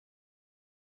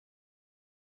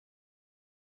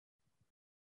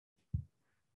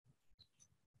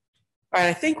All right,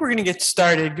 I think we're going to get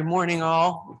started. Good morning,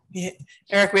 all.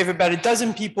 Eric, we have about a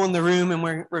dozen people in the room, and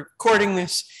we're recording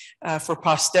this for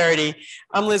posterity.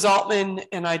 I'm Liz Altman,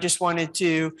 and I just wanted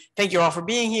to thank you all for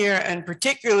being here, and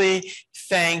particularly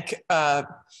thank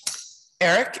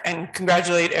Eric and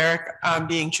congratulate Eric on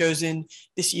being chosen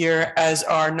this year as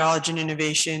our Knowledge and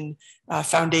Innovation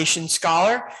Foundation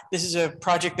Scholar. This is a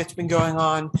project that's been going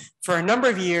on for a number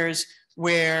of years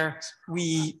where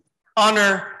we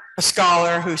honor a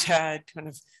scholar who's had kind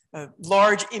of a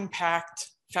large impact,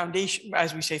 foundation,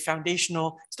 as we say,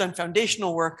 foundational, it's done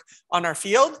foundational work on our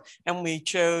field. And we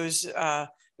chose the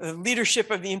leadership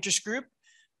of the interest group,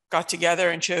 got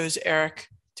together and chose Eric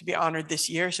to be honored this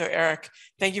year. So Eric,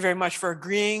 thank you very much for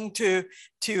agreeing to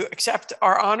accept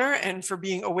our honor and for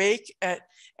being awake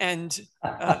and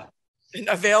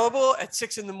available at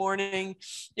 6 in the morning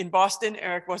in Boston.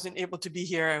 Eric wasn't able to be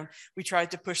here, and we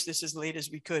tried to push this as late as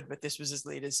we could, but this was as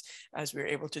late as we were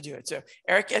able to do it. So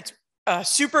Eric gets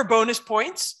super bonus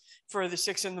points for the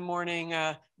 6 in the morning,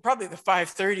 probably the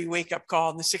 5:30 wake up call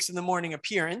and the 6 in the morning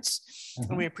appearance.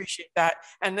 And we appreciate that.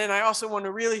 And then I also want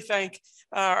to really thank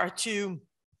our two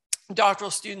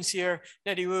doctoral students here,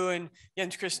 Nettie Wu and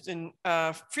Jens Christian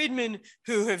Friedman,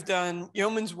 who have done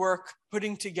yeoman's work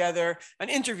putting together an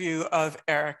interview of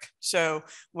Eric. So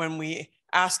when we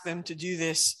asked them to do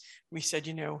this, we said,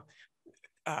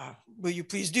 will you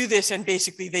please do this? And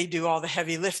basically they do all the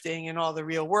heavy lifting and all the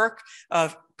real work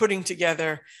of putting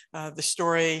together the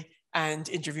story and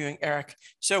interviewing Eric.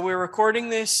 So we're recording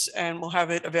this and we'll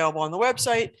have it available on the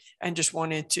website, and just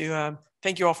wanted to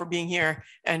thank you all for being here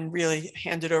and really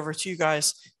hand it over to you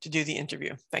guys to do the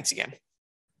interview. Thanks again.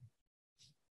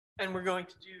 And we're going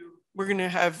to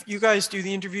have you guys do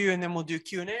the interview, and then we'll do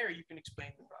Q&A, or you can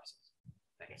explain the process.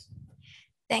 Thanks.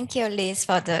 Thank you, Liz,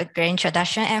 for the great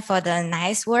introduction and for the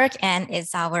nice work. And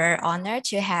it's our honor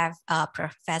to have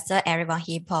Professor Eric von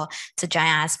Hippel to join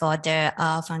us for the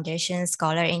Foundation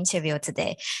Scholar interview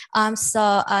today.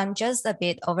 So just a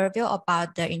bit overview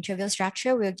about the interview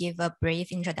structure. We'll give a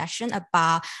brief introduction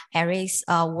about Eric's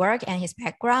work and his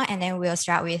background, and then we'll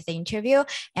start with the interview.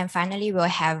 And finally, we'll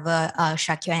have a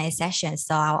short Q&A session,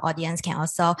 so our audience can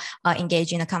also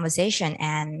engage in a conversation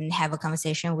and have a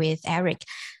conversation with Eric.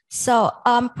 So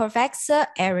Professor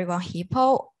Eric von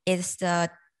Hippel is the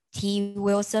T.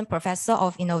 Wilson Professor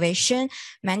of Innovation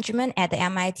Management at the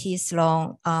M.I.T.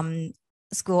 Sloan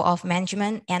School of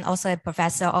Management, and also a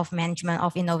Professor of Management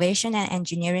of Innovation and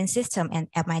Engineering System at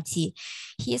M.I.T.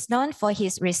 He is known for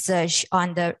his research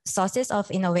on the sources of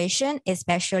innovation,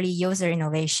 especially user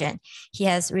innovation. He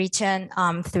has written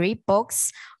 3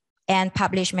 books and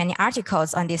published many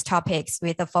articles on these topics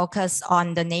with a focus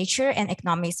on the nature and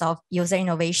economics of user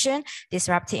innovation,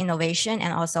 disruptive innovation,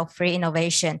 and also free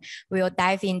innovation. We will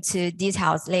dive into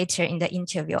details later in the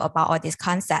interview about all these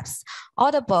concepts.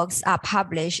 All the books are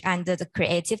published under the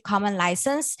Creative Commons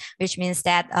license, which means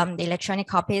that the electronic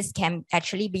copies can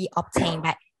actually be obtained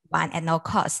by anyone at no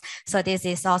cost. So this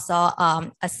is also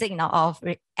a signal of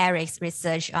Eric's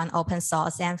research on open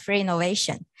source and free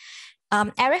innovation.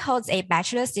 Eric holds a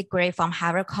bachelor's degree from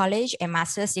Harvard College, a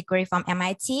master's degree from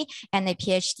MIT, and a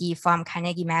PhD from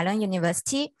Carnegie Mellon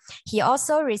University. He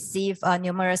also received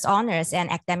numerous honors and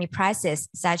academic prizes,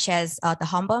 such as the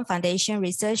Humboldt Foundation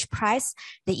Research Prize,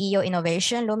 the EU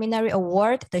Innovation Luminary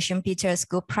Award, the Schumpeter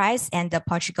School Prize, and the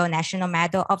Portugal National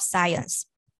Medal of Science.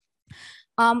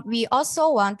 We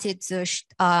also wanted to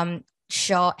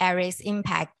show Eric's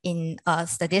impact in a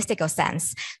statistical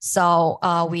sense. So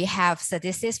we have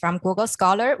statistics from Google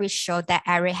Scholar, which show that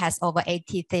Eric has over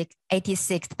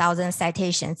 86,000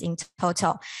 citations in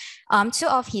total. 2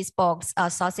 of his books,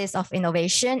 Sources of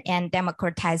Innovation and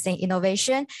Democratizing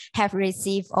Innovation, have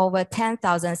received over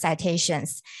 10,000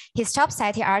 citations. His top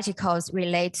cited articles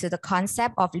relate to the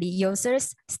concept of lead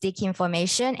users, sticky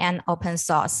information, and open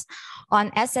source.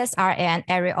 On SSRN,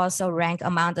 Eric also ranked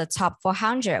among the top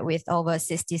 400 with over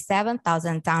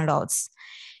 67,000 downloads.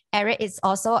 Eric is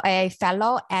also a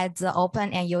fellow at the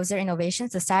Open and User Innovation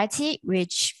Society,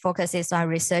 which focuses on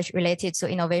research related to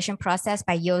innovation process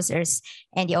by users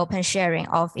and the open sharing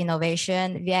of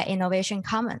innovation via Innovation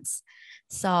Commons.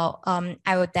 So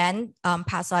I will then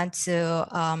pass on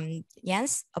to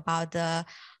Jens about the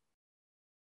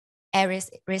Eric's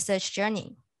research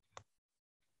journey.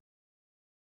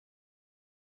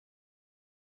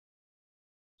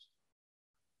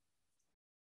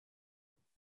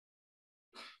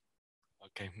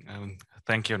 Okay,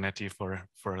 thank you, Nettie,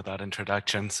 for that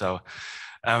introduction. So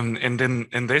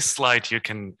in this slide, you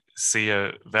can see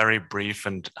a very brief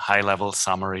and high-level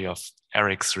summary of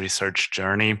Eric's research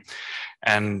journey.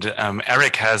 And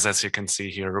Eric has, as you can see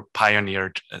here,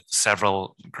 pioneered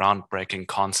several groundbreaking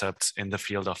concepts in the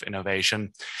field of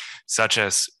innovation, such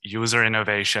as user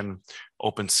innovation,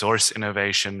 open source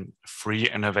innovation, free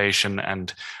innovation,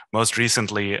 and most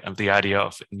recently, the idea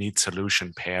of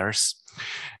need-solution pairs.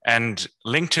 And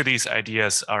linked to these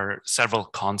ideas are several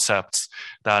concepts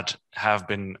that have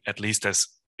been at least as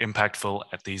impactful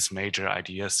at these major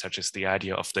ideas, such as the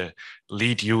idea of the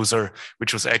lead user,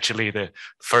 which was actually the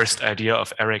first idea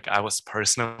of Eric I was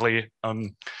personally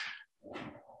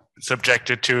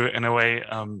subjected to in a way.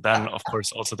 Then, of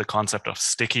course, also the concept of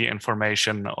sticky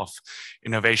information, of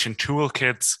innovation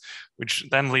toolkits, which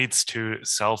then leads to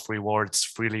self-rewards,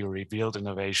 freely revealed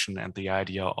innovation, and the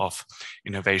idea of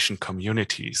innovation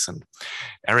communities. And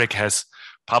Eric has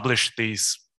published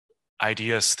these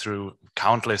ideas through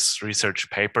countless research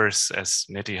papers, as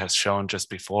Niti has shown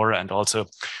just before, and also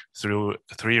through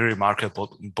 3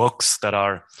 remarkable books that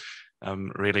are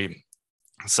really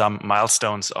some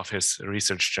milestones of his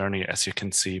research journey, as you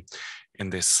can see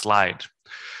in this slide.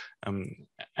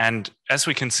 And as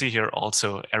we can see here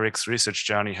also, Eric's research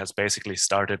journey has basically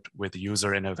started with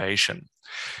user innovation.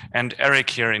 And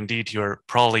Eric, here indeed, you're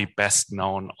probably best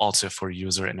known also for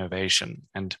user innovation.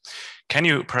 And can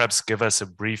you perhaps give us a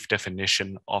brief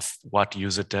definition of what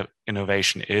user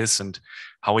innovation is and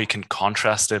how we can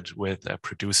contrast it with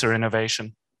producer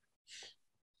innovation?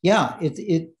 Yeah,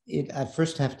 I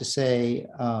first have to say,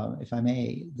 if I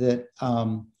may, that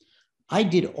I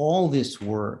did all this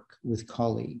work with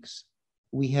colleagues.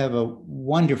 We have a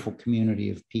wonderful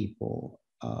community of people.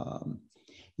 In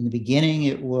the beginning,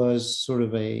 it was sort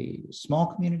of a small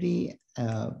community,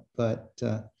 but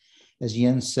as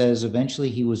Jens says, eventually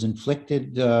he was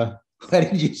inflicted. What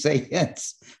did you say,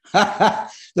 Jens?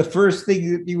 The first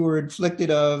thing that you were inflicted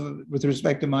of with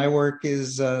respect to my work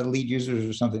is lead users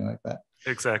or something like that.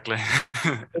 Exactly.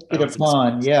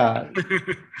 Upon, yeah.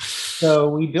 So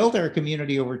we built our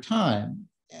community over time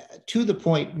to the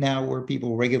point now where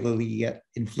people regularly get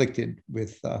inflicted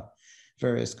with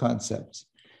various concepts.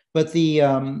 But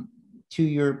to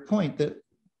your point, that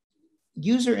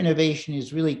user innovation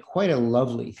is really quite a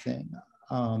lovely thing.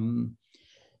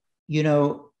 You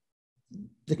know,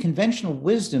 the conventional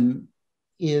wisdom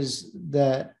is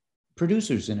that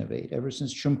producers innovate. Ever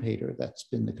since Schumpeter, that's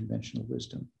been the conventional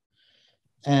wisdom.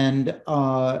 And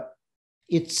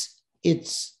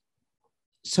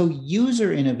so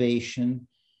user innovation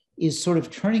is sort of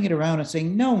turning it around and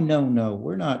saying, no,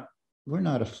 we're not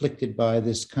afflicted by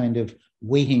this kind of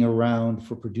waiting around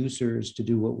for producers to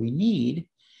do what we need.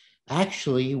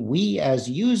 Actually, we as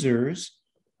users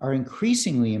are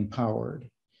increasingly empowered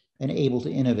and able to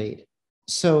innovate.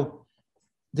 So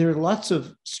there are lots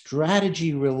of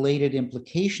strategy-related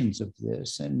implications of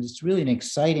this, and it's really an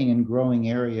exciting and growing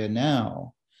area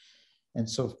now. And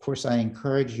so, of course, I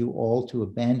encourage you all to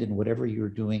abandon whatever you're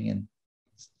doing,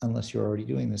 unless you're already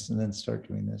doing this, and then start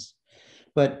doing this.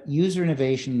 But user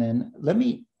innovation, then,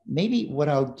 maybe what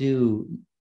I'll do,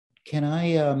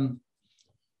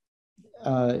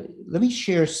 let me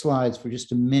share slides for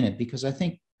just a minute, because I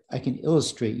think I can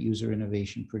illustrate user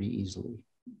innovation pretty easily,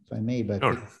 if I may. But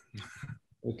sure.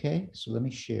 Okay, so let me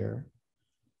share.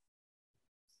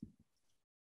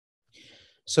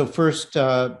 So first,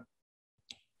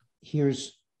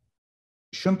 here's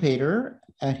Schumpeter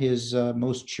at his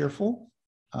most cheerful.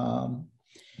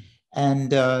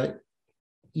 And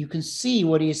you can see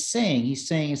what he's saying. He's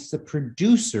saying it's the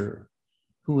producer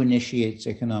who initiates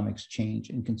economics change,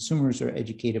 and consumers are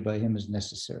educated by him as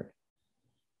necessary.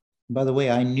 And by the way,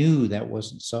 I knew that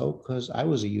wasn't so because I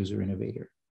was a user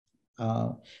innovator.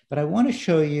 But I want to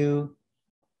show you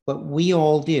what we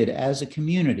all did as a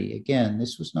community. Again,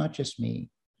 this was not just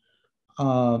me.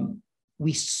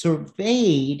 We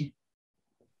surveyed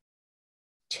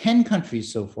 10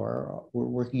 countries so far. We're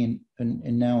working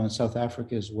in now in South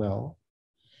Africa as well,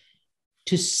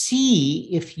 to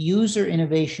see if user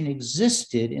innovation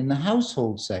existed in the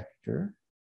household sector,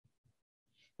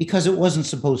 because it wasn't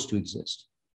supposed to exist.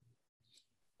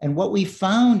 And what we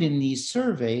found in these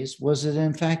surveys was that,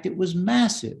 in fact, it was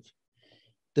massive.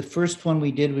 The first one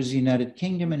we did was the United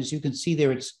Kingdom. And as you can see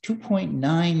there, it's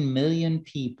 2.9 million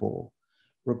people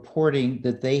reporting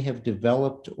that they have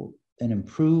developed an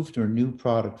improved or new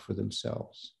product for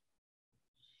themselves.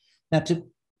 Now, to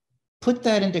put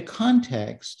that into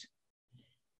context,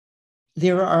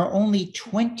 there are only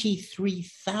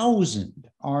 23,000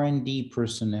 R&D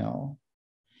personnel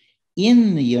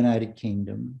in the United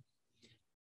Kingdom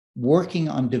working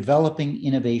on developing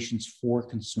innovations for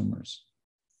consumers.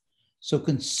 So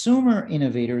consumer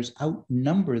innovators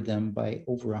outnumber them by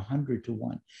over 100 to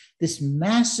 1. This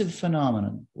massive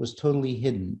phenomenon was totally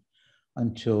hidden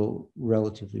until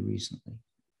relatively recently.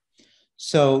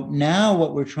 So now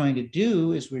what we're trying to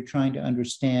do is we're trying to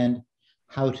understand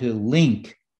how to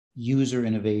link user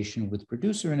innovation with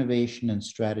producer innovation and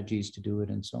strategies to do it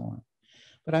and so on.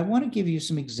 But I want to give you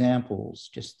some examples,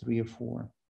 just 3 or 4.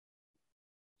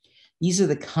 These are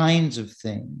the kinds of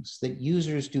things that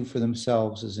users do for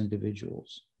themselves as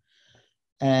individuals.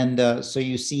 And so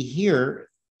you see here,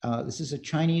 this is a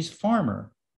Chinese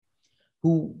farmer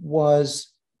who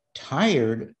was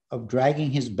tired of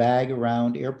dragging his bag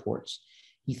around airports.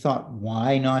 He thought,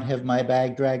 why not have my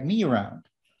bag drag me around?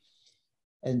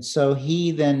 And so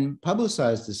he then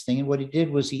publicized this thing. And what he did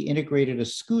was he integrated a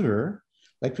scooter,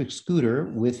 electric scooter,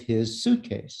 with his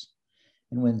suitcase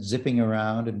and went zipping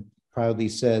around and proudly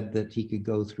said that he could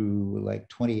go through like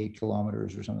 28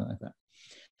 kilometers or something like that.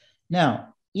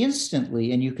 Now,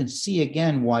 instantly, and you can see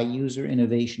again why user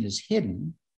innovation is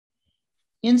hidden,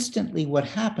 instantly what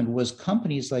happened was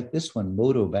companies like this one,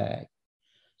 Motobag,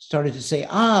 started to say,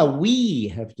 we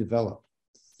have developed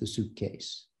the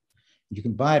suitcase. You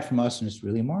can buy it from us and it's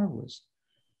really marvelous.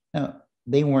 Now,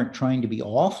 they weren't trying to be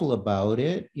awful about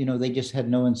it. They just had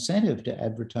no incentive to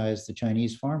advertise the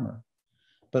Chinese farmer.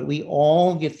 But we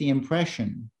all get the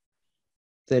impression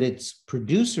that it's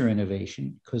producer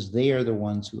innovation because they are the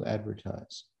ones who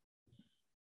advertise.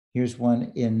 Here's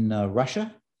one in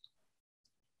Russia.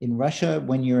 In Russia,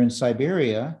 when you're in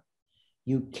Siberia,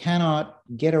 you cannot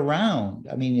get around.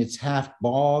 I mean, it's half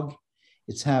bog,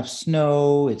 it's half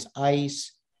snow, it's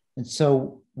ice. And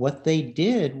so what they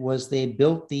did was they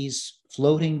built these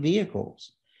floating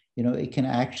vehicles. It can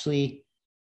actually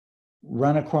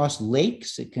run across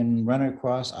lakes, it can run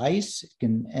across ice,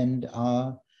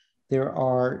 there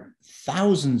are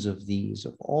thousands of these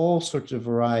of all sorts of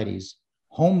varieties,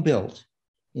 home built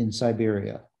in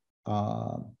Siberia.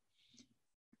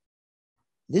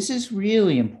 This is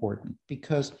really important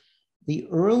because the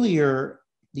earlier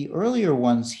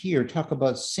ones here talk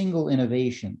about single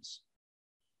innovations,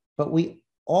 but we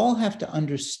all have to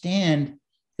understand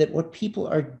that what people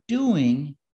are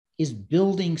doing is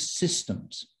building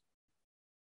systems.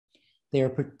 They are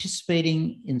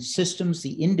participating in systems.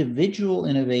 The individual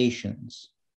innovations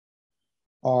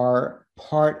are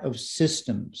part of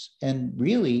systems and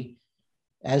really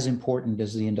as important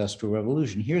as the Industrial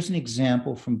Revolution. Here's an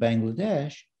example from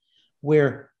Bangladesh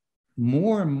where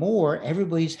more and more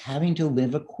everybody's having to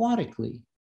live aquatically.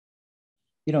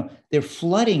 They're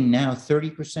flooding now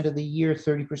 30% of the year,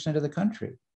 30% of the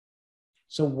country.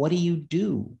 So what do you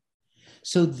do?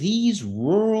 So these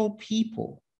rural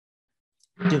people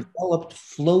developed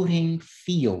floating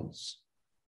fields.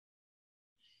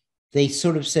 They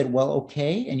sort of said, well,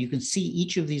 okay, and you can see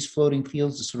each of these floating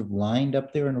fields is sort of lined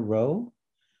up there in a row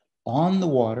on the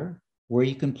water where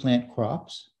you can plant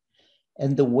crops.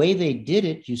 And the way they did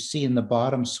it, you see in the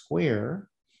bottom square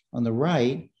on the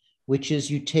right, which is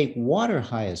you take water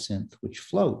hyacinth, which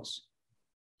floats,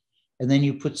 and then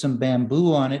you put some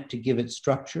bamboo on it to give it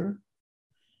structure.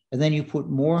 And then you put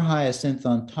more hyacinth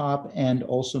on top and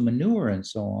also manure and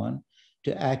so on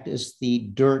to act as the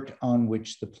dirt on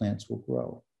which the plants will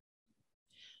grow.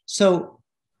 So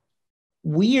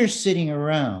we are sitting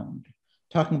around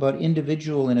talking about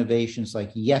individual innovations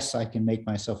like, yes, I can make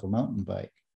myself a mountain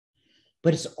bike,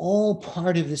 but it's all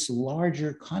part of this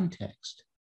larger context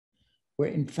where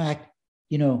in fact,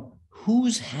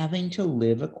 who's having to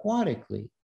live aquatically?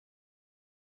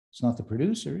 It's not the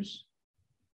producers.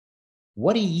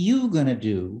 What are you going to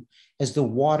do as the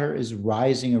water is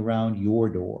rising around your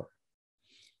door?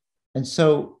 And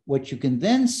so what you can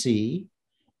then see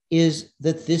is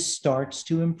that this starts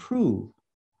to improve.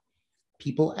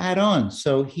 People add on.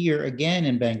 So here again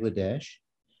in Bangladesh,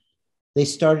 they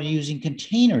started using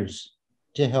containers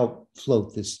to help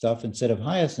float this stuff instead of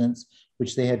hyacinths,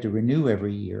 which they had to renew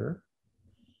every year.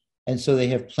 And so they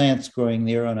have plants growing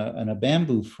there on a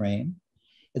bamboo frame.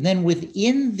 And then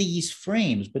within these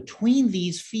frames, between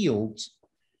these fields,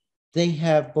 they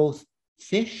have both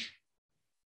fish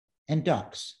and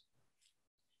ducks.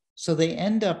 So they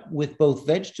end up with both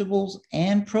vegetables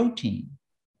and protein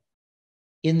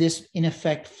in this, in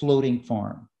effect, floating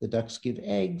farm. The ducks give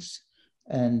eggs,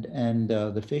 and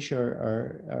the fish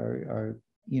are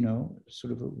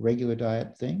sort of a regular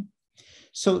diet thing.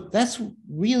 So that's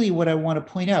really what I want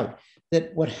to point out,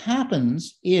 that what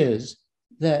happens is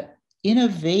that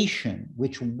innovation,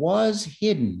 which was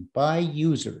hidden by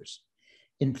users,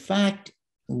 in fact,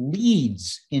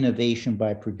 leads innovation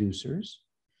by producers,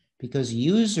 because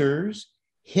users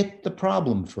hit the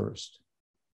problem first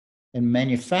and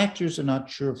manufacturers are not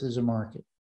sure if there's a market.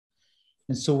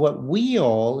 And so what we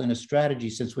all in a strategy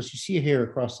sense, what you see here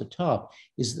across the top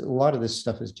is that a lot of this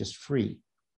stuff is just free,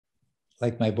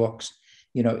 like my books.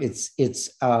 You know, it's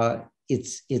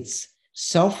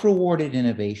self-rewarded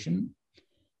innovation.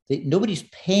 Nobody's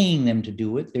paying them to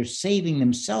do it. They're saving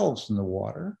themselves from the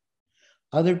water.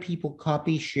 Other people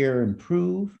copy, share,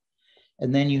 improve.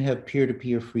 And then you have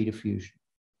peer-to-peer free diffusion.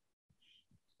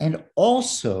 And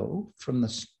also, from the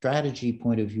strategy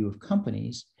point of view of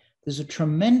companies, there's a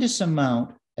tremendous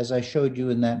amount, as I showed you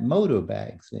in that Moto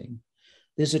bag thing,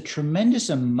 there's a tremendous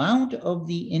amount of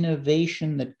the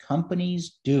innovation that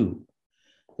companies do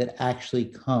that actually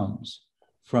comes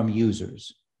from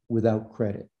users without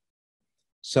credit.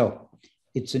 So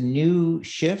it's a new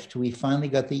shift. We finally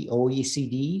got the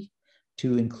OECD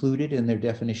to include it in their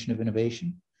definition of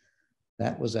innovation.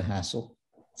 That was a hassle.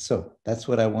 So that's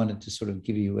what I wanted to sort of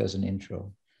give you as an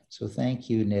intro. So thank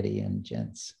you, Nettie and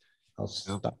gents. I'll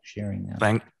stop sharing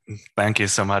now. Thank you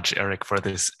so much, Eric, for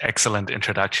this excellent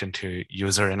introduction to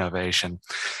user innovation.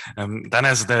 Then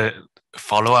as the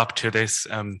follow-up to this,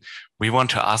 we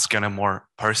want to ask you on a more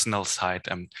personal side,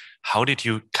 how did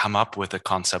you come up with the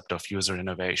concept of user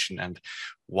innovation, and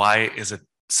why is it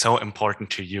so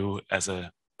important to you as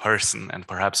a person? And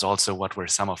perhaps also what were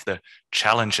some of the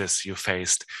challenges you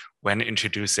faced when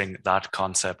introducing that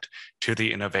concept to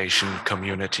the innovation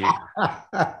community?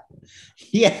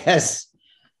 Yes.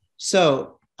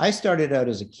 So I started out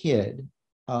as a kid,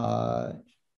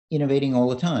 innovating all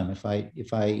the time. If I,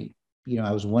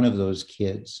 I was one of those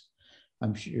kids.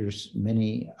 I'm sure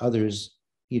many others,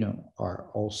 are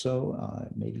also.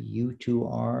 Maybe you two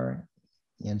are,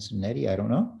 Jens and Nettie, I don't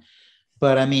know.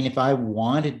 But I mean, if I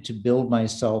wanted to build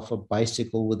myself a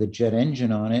bicycle with a jet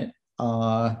engine on it,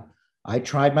 I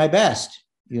tried my best.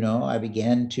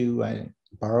 I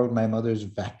borrowed my mother's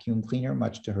vacuum cleaner,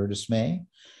 much to her dismay,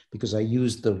 because I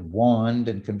used the wand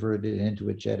and converted it into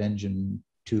a jet engine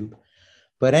tube.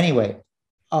 But anyway,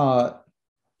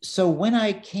 so when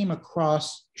I came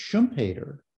across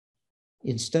Schumpeter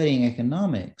in studying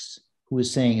economics, who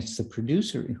was saying it's the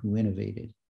producer who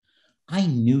innovated, I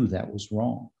knew that was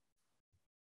wrong.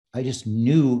 I just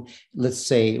knew, let's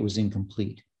say it was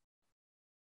incomplete.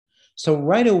 So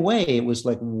right away, it was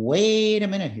like, wait a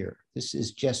minute here, this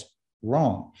is just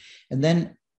wrong. And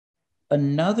then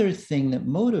another thing that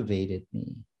motivated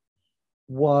me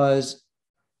was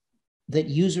that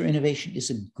user innovation is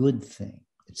a good thing.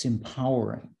 It's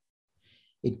empowering.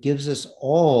 It gives us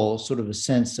all sort of a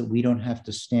sense that we don't have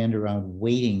to stand around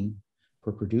waiting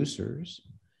for producers.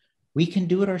 We can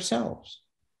do it ourselves.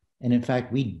 And in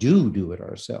fact, we do it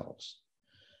ourselves.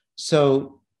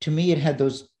 So to me, it had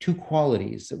those two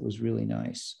qualities that was really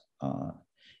nice.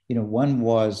 One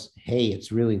was, hey,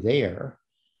 it's really there.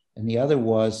 And the other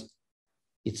was,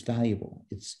 it's valuable.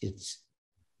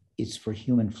 It's for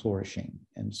human flourishing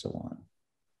and so on.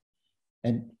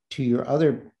 And to your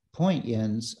other point,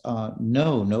 Jens,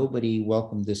 no, nobody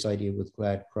welcomed this idea with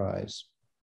glad cries.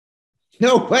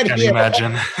 Nobody. Can you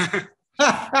imagine?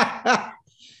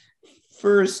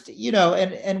 First,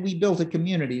 and we built a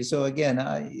community. So again,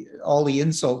 all the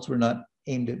insults were not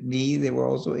aimed at me. They were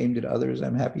also aimed at others.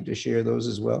 I'm happy to share those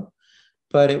as well.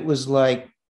 But it was like,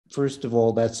 first of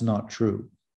all, that's not true.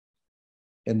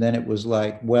 And then it was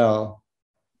like, well,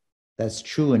 that's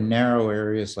true in narrow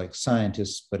areas like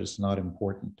scientists, but it's not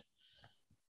important.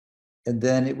 And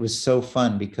then it was so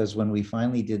fun because when we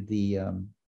finally did the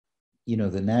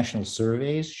national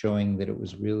surveys showing that it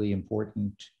was really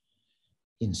important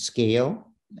in scale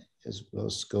as well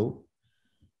as scope,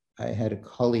 I had a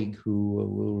colleague who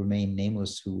will remain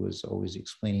nameless who was always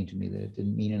explaining to me that it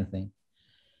didn't mean anything.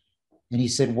 And he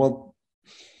said, well,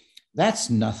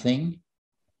 that's nothing.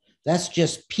 That's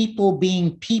just people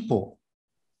being people.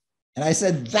 And I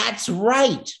said, that's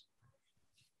right.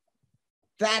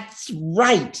 That's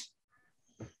right.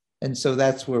 And so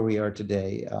that's where we are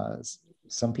today.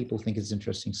 Some people think it's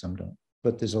interesting, some don't.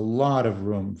 But there's a lot of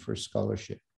room for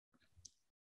scholarship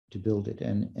to build it.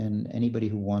 And anybody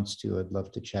who wants to, I'd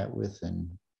love to chat with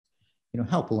and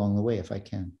help along the way if I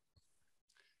can.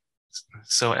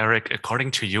 So Eric,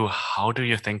 according to you, how do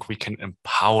you think we can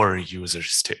empower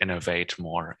users to innovate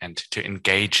more and to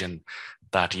engage in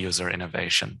that user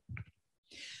innovation?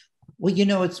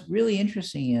 Well, it's really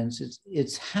interesting, Jens.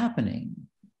 It's happening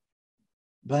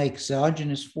by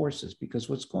exogenous forces, because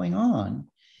what's going on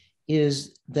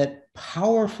is that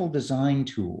powerful design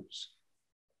tools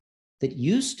that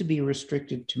used to be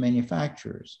restricted to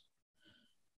manufacturers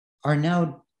are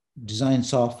now design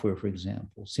software, for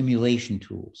example, simulation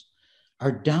tools,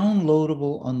 are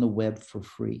downloadable on the web for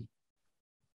free.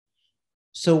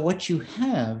 So what you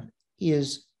have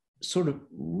is sort of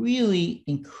really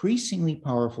increasingly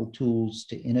powerful tools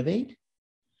to innovate,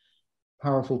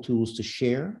 powerful tools to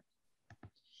share,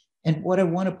 And what I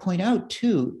want to point out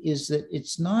too is that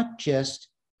it's not just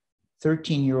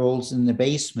 13-year-olds in the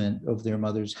basement of their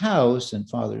mother's house and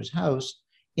father's house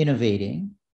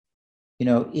innovating.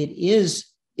 It is,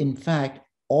 in fact,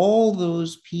 all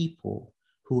those people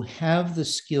who have the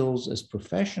skills as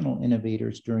professional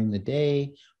innovators during the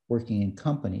day, working in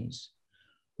companies,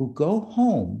 who go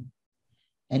home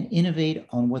and innovate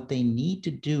on what they need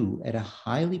to do at a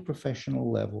highly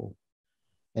professional level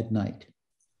at night.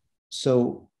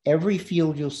 So every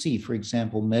field you'll see, for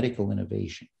example, medical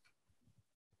innovation,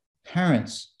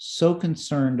 parents so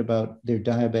concerned about their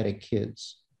diabetic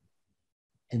kids,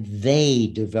 and they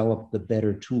develop the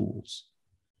better tools.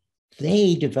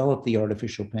 They develop the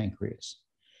artificial pancreas.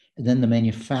 And then the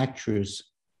manufacturers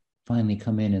finally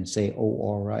come in and say, oh,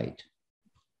 all right.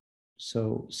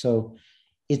 So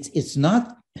it's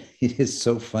not, it is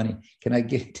so funny. Can I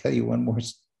tell you one more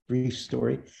brief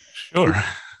story? Sure.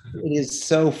 It is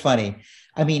so funny.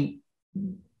 I mean,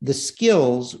 the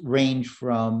skills range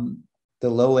from the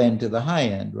low end to the high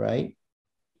end, right?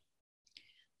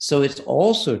 So it's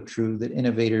also true that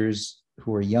innovators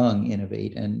who are young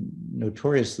innovate, and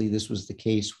notoriously this was the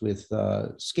case with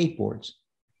skateboards.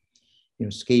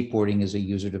 Skateboarding is a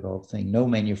user-developed thing. No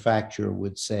manufacturer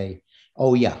would say,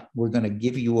 oh yeah, we're going to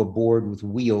give you a board with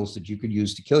wheels that you could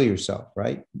use to kill yourself,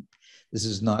 right? This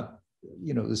is not,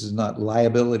 this is not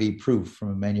liability proof from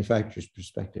a manufacturer's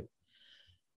perspective.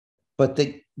 But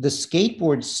the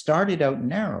skateboards started out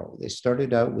narrow. They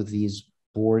started out with these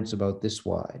boards about this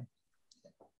wide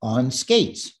on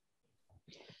skates.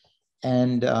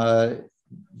 And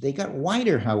they got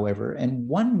wider, however. And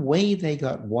one way they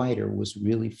got wider was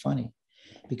really funny,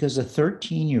 because a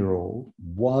 13-year-old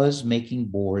was making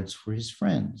boards for his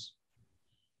friends.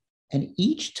 And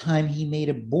each time he made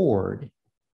a board,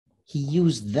 he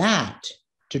used that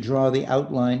to draw the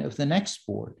outline of the next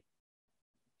board.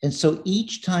 And so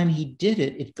each time he did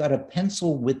it, it got a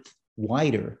pencil width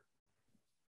wider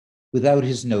without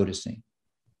his noticing.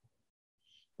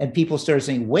 And people started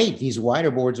saying, wait, these wider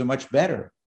boards are much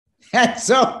better. And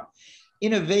so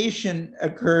innovation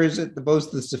occurs at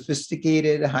both the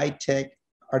sophisticated, high-tech,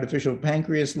 artificial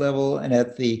pancreas level and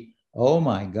at the, oh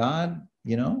my God,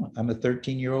 I'm a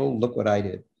 13-year-old, look what I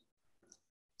did.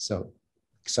 So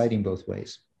exciting both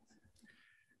ways.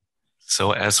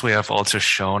 So as we have also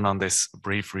shown on this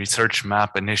brief research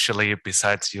map, initially,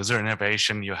 besides user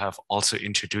innovation, you have also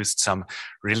introduced some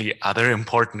really other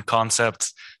important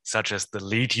concepts, such as the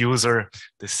lead user,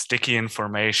 the sticky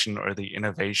information, or the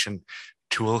innovation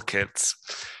toolkits.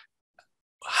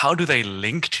 How do they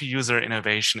link to user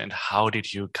innovation, and how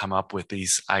did you come up with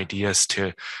these ideas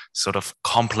to sort of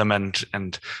complement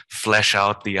and flesh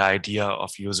out the idea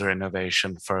of user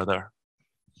innovation further?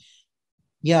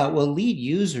 Yeah, well, lead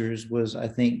users was, I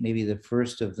think, maybe the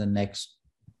first of the next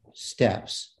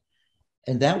steps.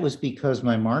 And that was because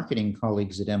my marketing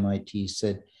colleagues at MIT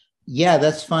said, yeah,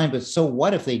 that's fine, but so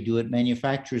what if they do it?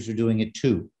 Manufacturers are doing it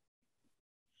too.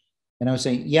 And I was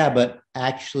saying, yeah, but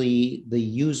actually the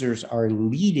users are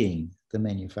leading the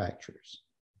manufacturers.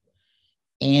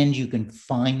 And you can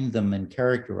find them and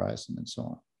characterize them and so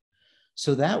on.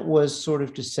 So that was sort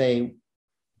of to say,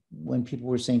 when people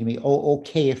were saying to me, oh,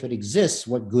 okay, if it exists,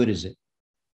 what good is it,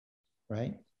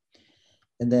 right?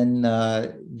 And then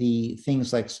the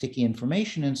things like sticky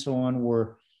information and so on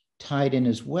were tied in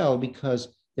as well, because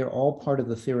they're all part of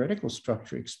the theoretical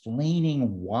structure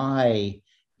explaining why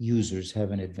users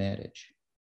have an advantage.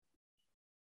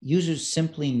 Users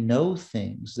simply know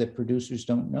things that producers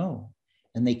don't know,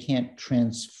 and they can't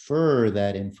transfer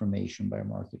that information by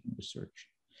marketing research.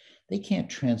 They can't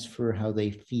transfer how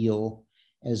they feel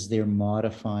as they're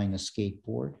modifying a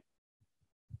skateboard,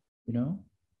 and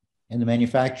the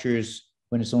manufacturers,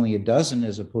 when it's only a dozen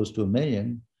as opposed to a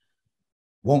million,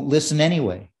 won't listen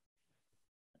anyway.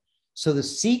 So the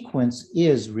sequence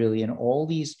is really in all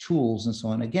these tools and so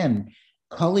on. Again,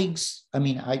 colleagues,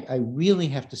 I really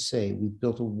have to say, we've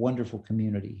built a wonderful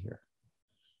community here.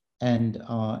 And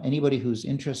anybody who's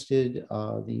interested,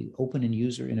 the open and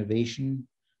user innovation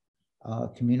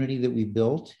community that we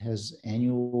built has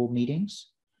annual meetings,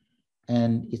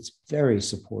 and it's very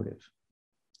supportive.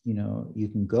 You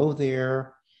can go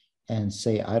there and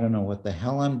say, I don't know what the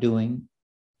hell I'm doing.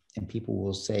 And people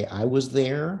will say, I was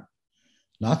there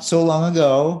not so long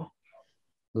ago.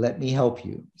 Let me help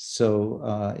you.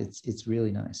 So it's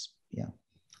really nice. Yeah.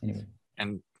 Anyway.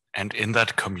 And in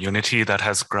that community that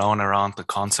has grown around the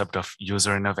concept of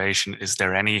user innovation, is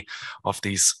there any of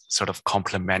these sort of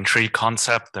complementary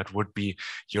concept that would be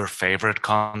your favorite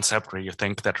concept, where you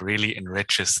think that really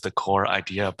enriches the core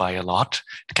idea by a lot?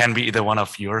 It can be either one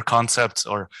of your concepts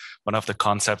or one of the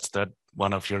concepts that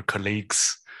one of your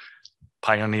colleagues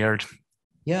pioneered.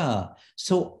 Yeah.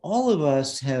 So all of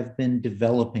us have been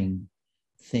developing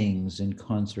things in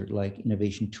concert, like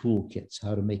innovation toolkits,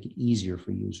 how to make it easier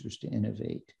for users to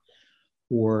innovate.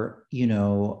 Or,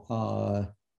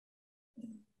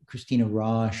 Christina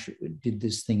Roche did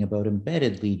this thing about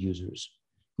embedded lead users.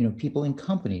 People in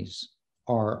companies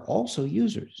are also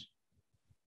users.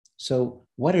 So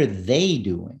what are they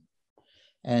doing?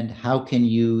 And how can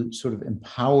you sort of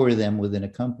empower them within a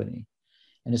company?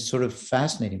 And it's sort of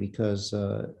fascinating because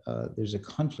there's a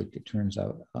conflict, it turns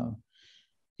out.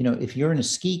 If you're in a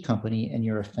ski company and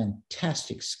you're a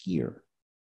fantastic skier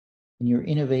and you're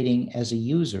innovating as a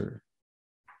user,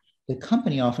 the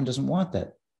company often doesn't want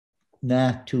that.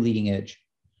 Nah, too leading edge.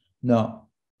 No,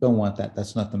 don't want that.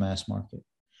 That's not the mass market.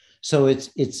 So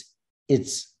it's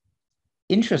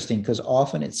interesting because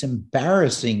often it's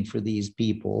embarrassing for these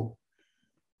people,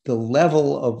 the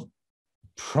level of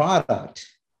product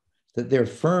that their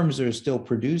firms are still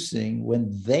producing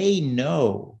when they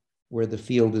know where the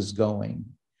field is going.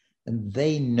 And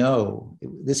they know,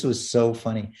 this was so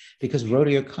funny because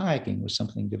rodeo kayaking was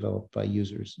something developed by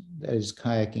users, that is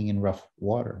kayaking in rough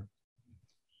water.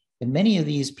 And many of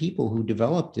these people who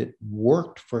developed it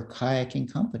worked for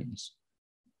kayaking companies.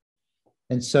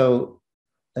 And so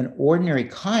an ordinary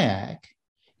kayak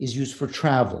is used for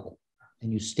travel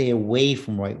and you stay away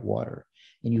from white water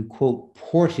and you, quote,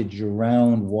 portage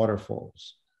around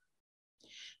waterfalls.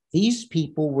 These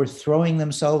people were throwing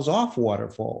themselves off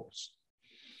waterfalls.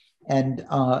 And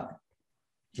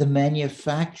the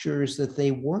manufacturers that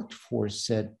they worked for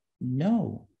said,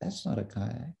 no, that's not a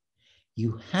kayak.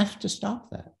 You have to stop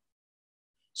that.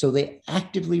 So they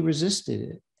actively resisted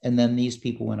it. And then these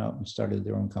people went out and started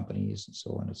their own companies and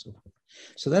so on and so forth.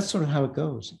 So that's sort of how it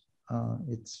goes.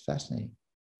 It's fascinating.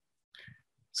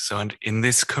 So, and in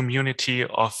this community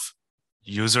of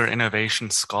user innovation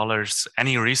scholars,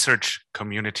 any research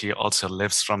community also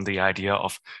lives from the idea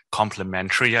of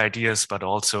complementary ideas, but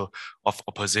also of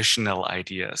oppositional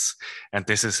ideas. And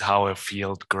this is how a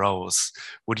field grows.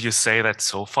 Would you say that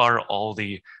so far all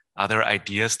the other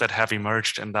ideas that have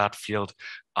emerged in that field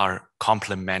are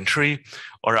complementary,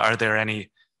 or are there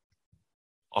any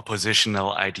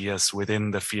oppositional ideas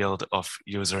within the field of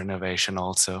user innovation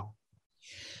also?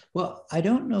 Well, I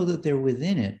don't know that they're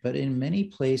within it, but in many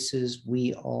places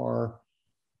we are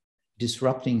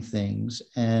disrupting things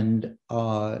and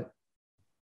the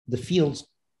fields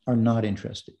are not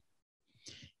interested.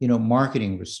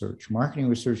 Marketing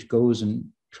research goes and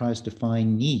tries to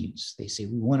find needs. They say,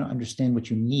 we want to understand what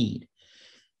you need.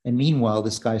 And meanwhile,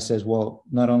 this guy says, well,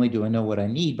 not only do I know what I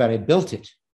need, but I built it.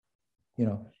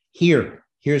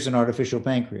 Here's an artificial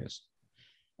pancreas.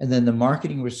 And then the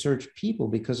marketing research people,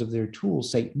 because of their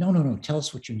tools, say, no, tell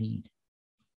us what you need.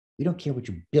 We don't care what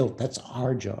you built. That's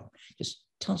our job. Just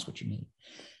tell us what you need.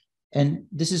 And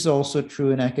this is also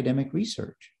true in academic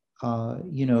research.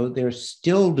 They're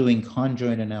still doing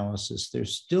conjoint analysis. They're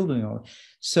still doing all.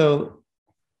 So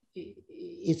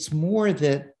it's more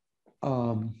that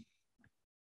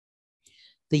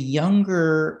the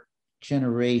younger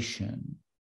generation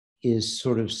is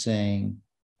sort of saying,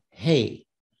 hey,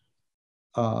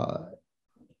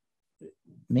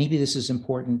 maybe this is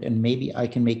important and maybe I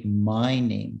can make my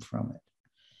name from it.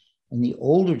 And the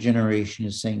older generation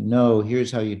is saying, no,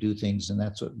 here's how you do things. And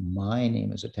that's what my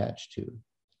name is attached to.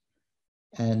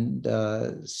 And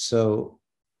so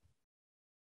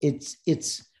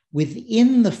it's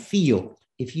within the field.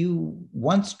 If you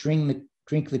once drink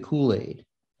the Kool-Aid,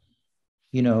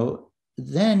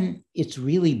 then it's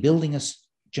really building a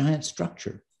giant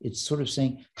structure. It's sort of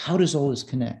saying, how does all this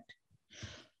connect?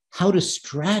 How do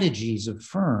strategies of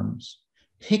firms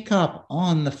pick up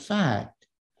on the fact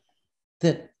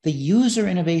that the user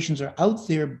innovations are out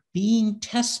there being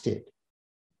tested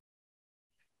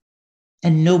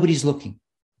and nobody's looking?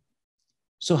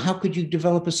 So how could you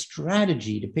develop a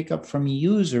strategy to pick up from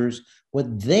users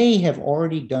what they have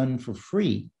already done for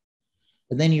free?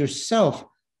 And then yourself,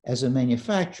 as a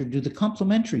manufacturer, do the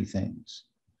complementary things,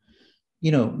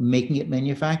 making it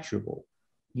manufacturable,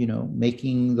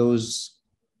 making those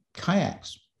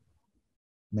kayaks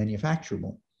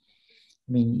manufacturable.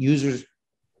 I mean, users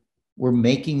were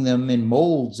making them in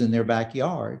molds in their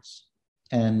backyards,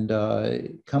 and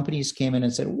companies came in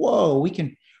and said, whoa, we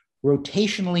can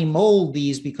rotationally mold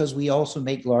these because we also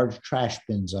make large trash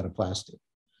bins out of plastic.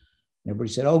 And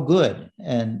everybody said, oh, good.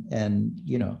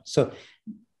 And so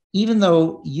even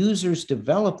though users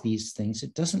develop these things,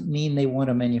 it doesn't mean they want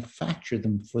to manufacture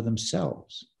them for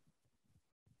themselves,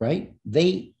 right?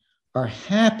 They are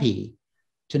happy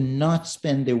to not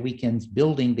spend their weekends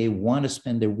building. They want to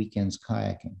spend their weekends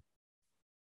kayaking.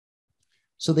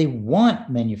 So they want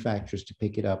manufacturers to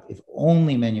pick it up if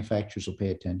only manufacturers will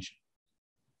pay attention.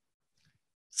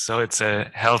 So it's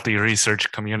a healthy research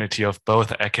community of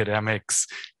both academics,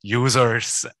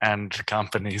 users, and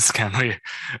companies. Can we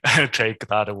take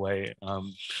that away?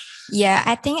 Yeah,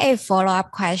 I think a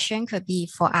follow-up question could be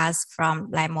for us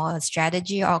from like more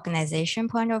strategy organization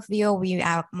point of view. We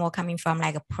are more coming from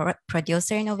like a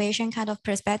producer innovation kind of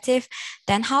perspective.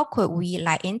 Then how could we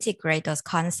like integrate those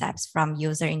concepts from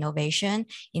user innovation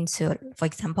into, for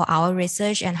example, our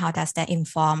research, and how does that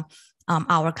inform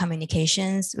our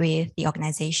communications with the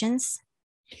organizations?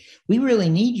 We really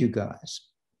need you guys.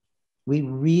 We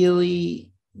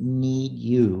really need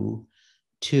you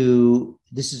to,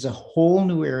 this is a whole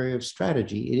new area of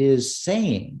strategy. It is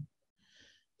saying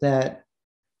that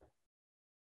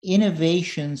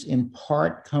innovations in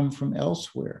part come from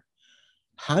elsewhere.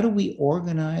 How do we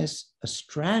organize a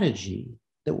strategy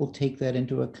that will take that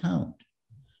into account?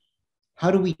 How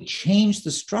do we change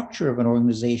the structure of an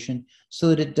organization so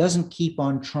that it doesn't keep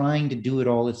on trying to do it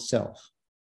all itself?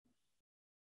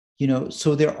 You know,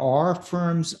 so there are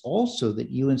firms also that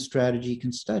you in strategy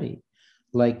can study,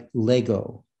 like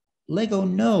Lego. Lego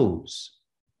knows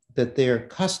that their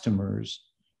customers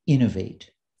innovate.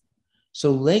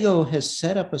 So Lego has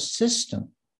set up a system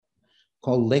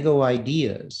called Lego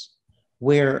Ideas,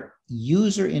 where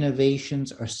user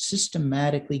innovations are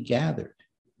systematically gathered.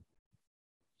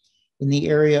 In the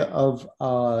area of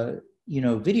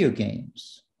video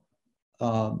games,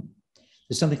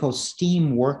 there's something called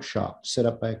Steam Workshop set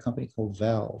up by a company called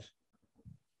Valve.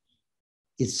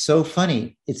 It's so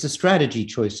funny. It's a strategy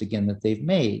choice again that they've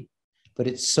made, but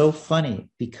it's so funny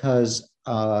because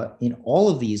in all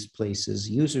of these places,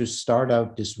 users start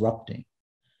out disrupting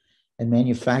and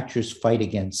manufacturers fight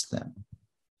against them.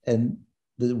 And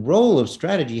the role of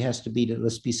strategy has to be to,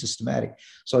 let's be systematic.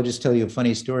 So I'll just tell you a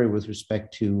funny story with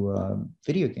respect to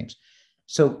video games.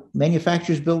 So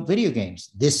manufacturers built video games.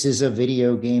 This is a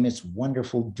video game. It's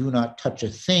wonderful. Do not touch a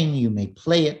thing. You may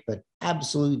play it, but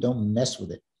absolutely don't mess with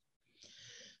it.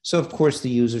 So of course the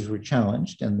users were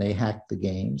challenged and they hacked the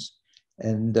games.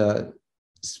 And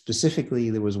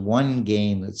specifically, there was one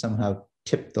game that somehow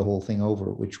tipped the whole thing over,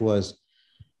 which was,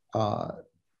 it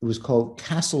was called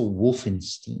Castle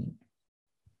Wolfenstein,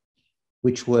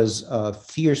 which was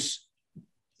fierce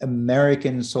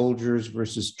American soldiers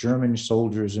versus German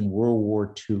soldiers in World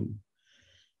War II.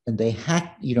 And they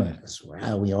hacked, you know,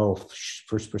 we all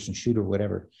first-person shooter,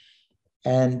 whatever.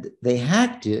 And they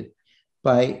hacked it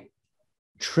by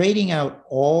trading out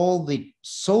all the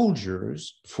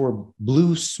soldiers for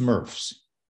blue Smurfs,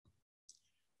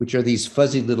 which are these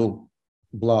fuzzy little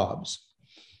blobs.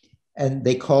 And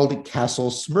they called it Castle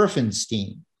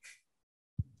Smurfenstein.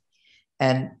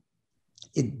 And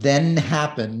it then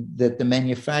happened that the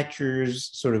manufacturers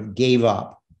sort of gave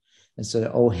up and said,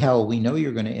 oh, hell, we know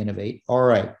you're going to innovate. All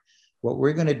right, what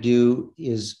we're going to do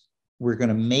is we're going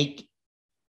to make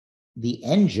the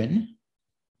engine,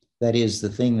 that is the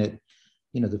thing that,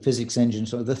 you know, the physics engine,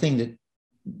 so the thing that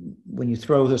when you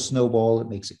throw the snowball, it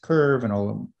makes it curve and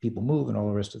all people move and all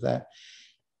the rest of that.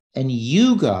 And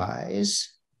you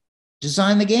guys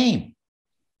design the game.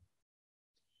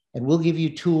 And we'll give you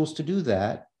tools to do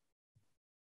that.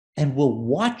 And we'll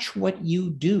watch what you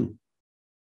do.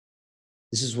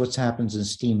 This is what happens in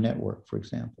Steam Network, for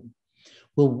example.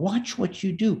 We'll watch what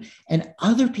you do. And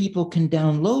other people can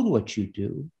download what you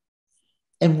do.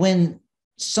 And when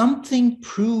something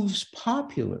proves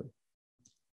popular,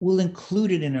 we'll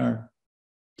include it in our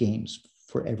games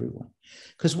for everyone.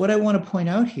 Because what I want to point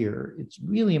out here, it's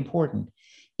really important,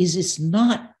 is it's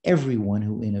not everyone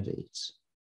who innovates.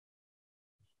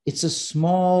 It's a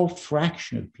small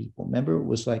fraction of people. Remember, it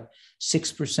was like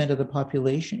 6% of the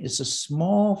population. It's a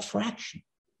small fraction.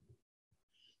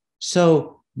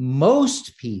 So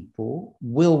most people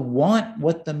will want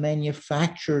what the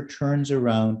manufacturer turns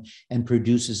around and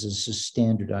produces as a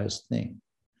standardized thing.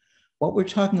 What we're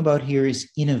talking about here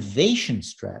is innovation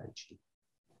strategy,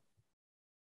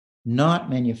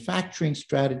 not manufacturing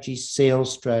strategy,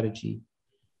 sales strategy.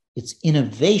 It's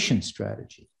innovation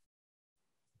strategy.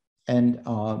 And,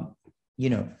 you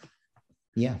know,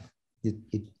 yeah,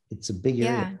 it's a big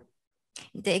area.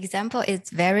 The example is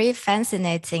very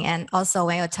fascinating. And also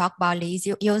when you talk about these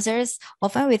users,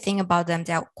 often we think about them,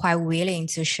 they're quite willing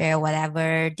to share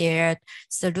whatever their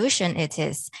solution it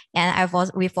is. And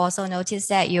we've also noticed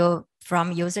that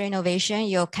from user innovation,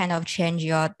 you kind of change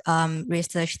your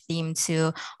research theme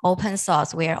to open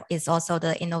source, where it's also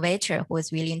the innovator who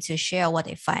is willing to share what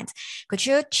they find. Could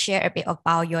you share a bit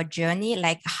about your journey?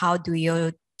 Like, how do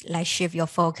you shift your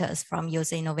focus from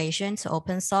user innovation to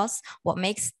open source? What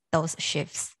makes those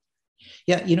shifts?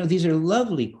 Yeah, these are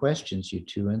lovely questions, you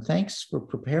two, and thanks for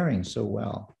preparing so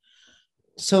well.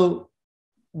 So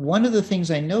one of the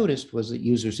things I noticed was that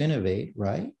users innovate,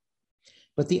 right?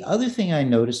 But the other thing I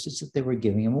noticed is that they were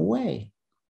giving them away.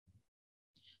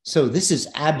 So this is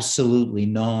absolutely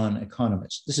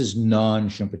non-economist. This is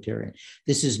non-Schumpeterian.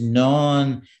 This is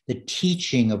the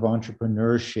teaching of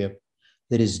entrepreneurship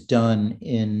that is done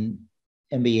in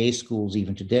MBA schools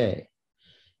even today.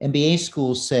 MBA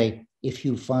schools say, if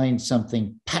you find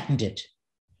something, patent it,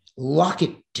 lock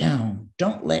it down,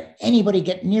 don't let anybody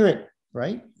get near it,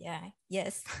 right? Yeah,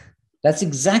 yes. That's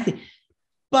exactly.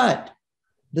 But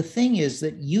the thing is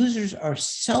that users are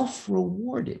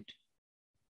self-rewarded.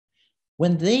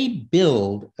 When they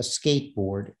build a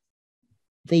skateboard,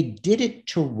 they did it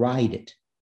to ride it,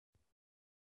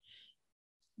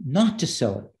 not to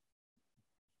sell it.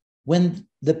 When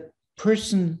there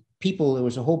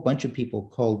was a whole bunch of people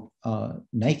called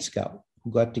Night Scout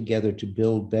who got together to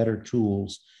build better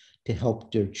tools to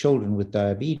help their children with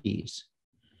diabetes.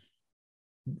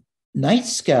 Night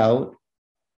Scout,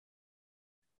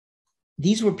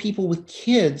 these were people with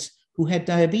kids who had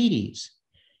diabetes.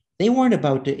 They weren't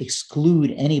about to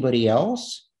exclude anybody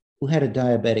else who had a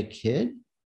diabetic kid.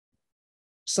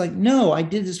 It's like, no, I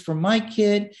did this for my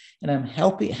kid, and I'm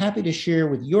happy to share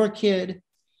with your kid.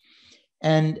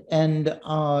 And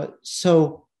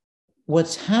so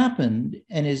what's happened,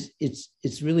 and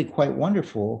it's really quite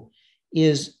wonderful,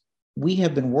 is we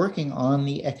have been working on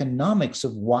the economics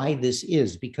of why this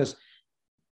is, because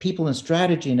people in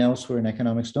strategy and elsewhere in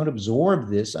economics don't absorb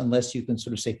this unless you can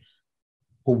sort of say,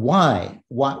 well,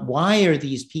 why are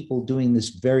these people doing this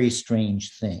very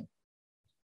strange thing?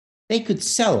 They could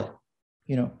sell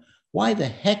it, why the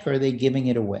heck are they giving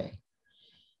it away?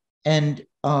 And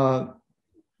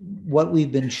what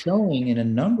we've been showing in a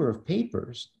number of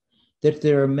papers, that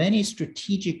there are many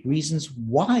strategic reasons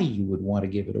why you would want to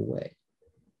give it away.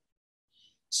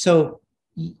 So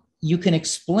you can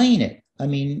explain it. I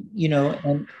mean,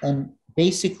 and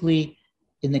basically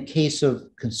in the case of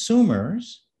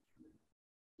consumers,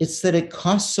 it's that it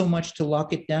costs so much to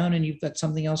lock it down and you've got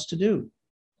something else to do.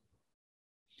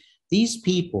 These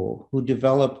people who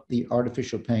developed the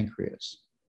artificial pancreas,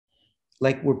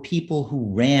 were people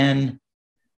who ran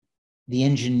the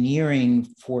engineering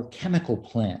for chemical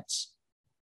plants.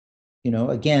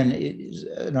 Again,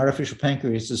 an artificial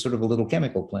pancreas is sort of a little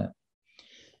chemical plant.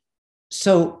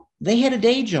 So they had a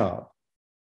day job.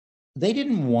 They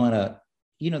didn't want to,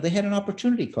 they had an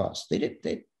opportunity cost. They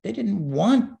didn't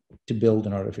want to build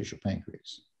an artificial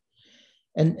pancreas.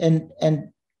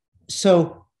 And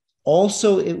so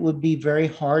also it would be very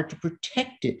hard to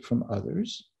protect it from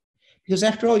others, because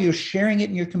after all, you're sharing it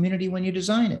in your community when you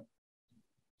design it.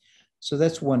 So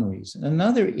that's one reason.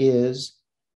 Another is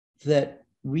that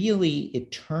really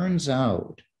it turns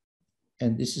out,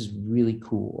 and this is really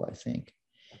cool, I think,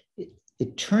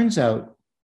 it turns out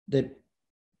that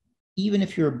even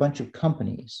if you're a bunch of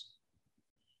companies,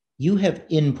 you have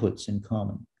inputs in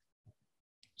common.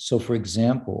 So for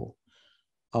example,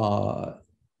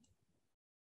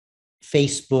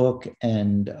 Facebook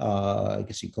and I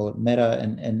guess you call it Meta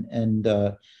and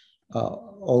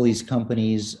all these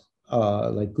companies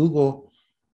like Google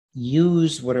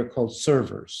use what are called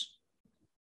servers,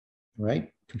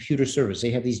 right? Computer servers. They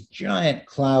have these giant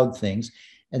cloud things,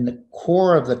 and the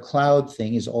core of the cloud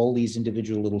thing is all these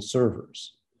individual little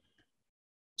servers.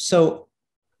 So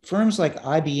firms like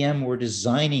IBM were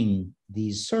designing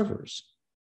these servers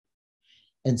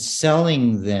and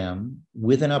selling them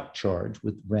with an upcharge,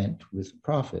 with rent, with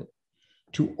profit,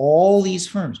 to all these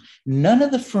firms. None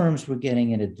of the firms were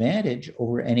getting an advantage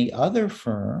over any other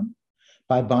firm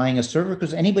by buying a server,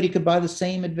 because anybody could buy the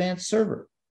same advanced server.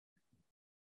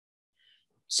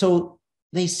 So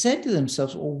they said to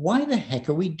themselves, well, why the heck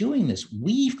are we doing this?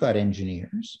 We've got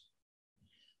engineers.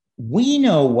 We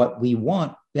know what we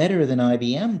want better than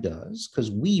IBM does, because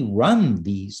we run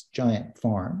these giant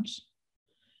farms.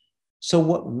 So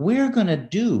what we're going to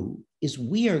do is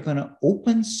we are going to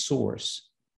open source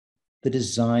the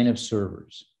design of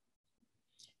servers.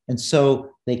 And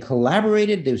so they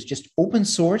collaborated. There was just open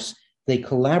source. They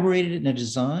collaborated in a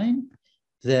design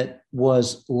that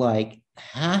was like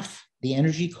half the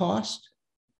energy cost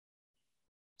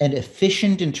and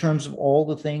efficient in terms of all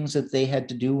the things that they had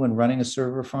to do when running a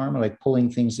server farm, like pulling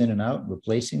things in and out,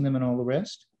 replacing them and all the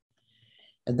rest.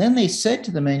 And then they said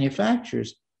to the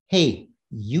manufacturers, hey,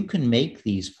 you can make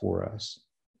these for us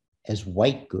as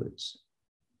white goods.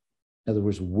 In other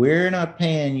words, we're not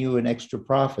paying you an extra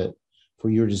profit for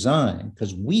your design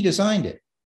because we designed it.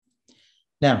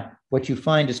 Now, what you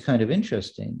find is kind of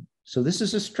interesting. So this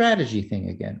is a strategy thing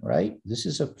again, right? This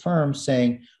is a firm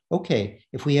saying, okay,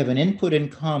 if we have an input in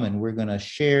common, we're going to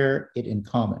share it in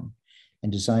common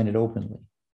and design it openly.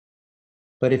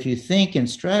 But if you think in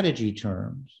strategy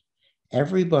terms,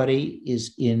 everybody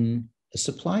is in a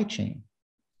supply chain.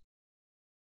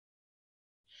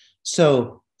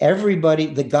 So everybody,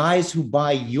 the guys who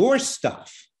buy your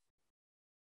stuff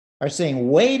are saying,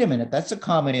 wait a minute, that's a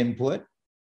common input.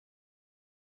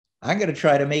 I'm going to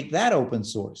try to make that open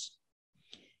source.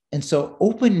 And so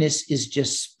openness is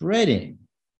just spreading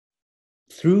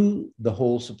through the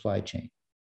whole supply chain.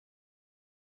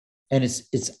 And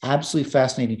it's absolutely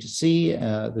fascinating to see.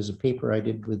 There's a paper I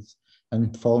did with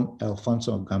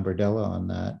Alfonso Gambardella on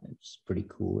that. It's pretty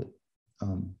cool.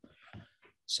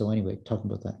 So anyway,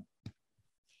 talking about that.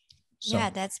 So.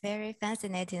 Yeah, that's very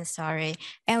fascinating story.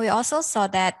 And we also saw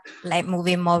that, like,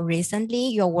 moving more recently,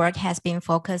 your work has been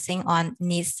focusing on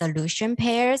needs solution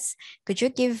pairs. Could you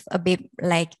give a bit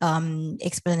like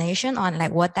explanation on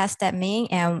like what does that mean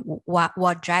and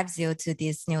what drives you to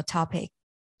this new topic?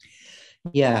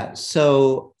 Yeah,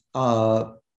 so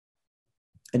a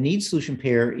need solution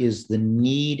pair is the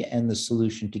need and the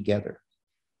solution together.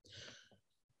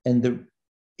 And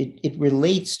it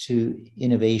relates to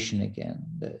innovation again,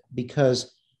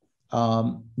 because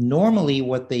normally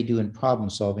what they do in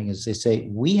problem solving is they say,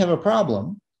 we have a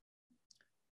problem,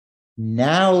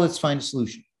 now let's find a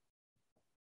solution.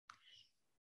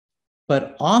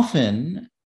 But often,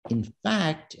 in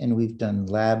fact, and we've done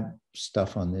lab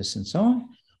stuff on this and so on,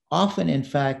 often, in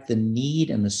fact, the need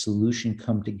and the solution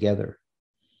come together.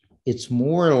 It's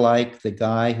more like the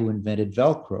guy who invented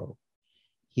Velcro.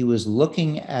 He was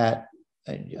looking at,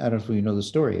 I don't know if you know the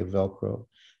story of Velcro,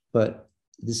 but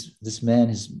this man,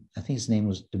 I think his name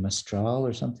was de Mestral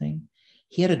or something.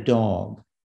 He had a dog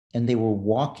and they were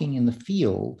walking in the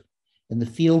field and the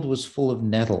field was full of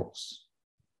nettles.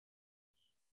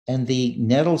 And the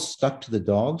nettles stuck to the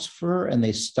dog's fur and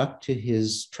they stuck to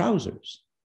his trousers.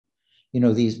 You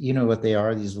know, you know what they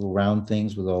are, these little round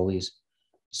things with all these.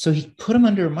 So he put them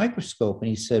under a microscope and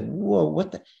he said, whoa,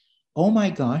 what the, oh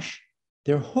my gosh,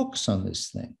 there are hooks on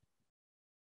this thing.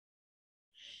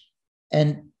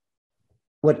 And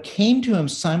what came to him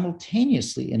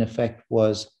simultaneously, in effect,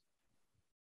 was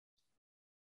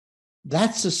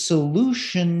that's a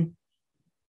solution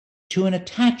to an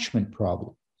attachment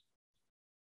problem.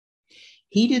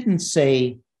 He didn't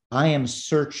say, I am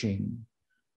searching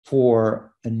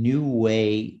for a new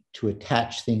way to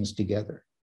attach things together,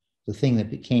 the thing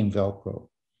that became Velcro.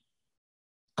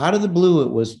 Out of the blue,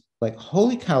 it was like,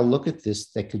 holy cow, look at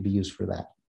this, that could be used for that.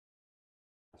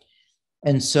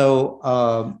 And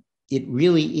so it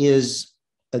really is,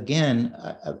 again,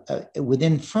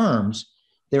 within firms,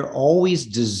 they're always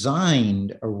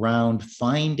designed around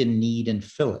find a need and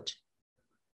fill it.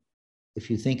 If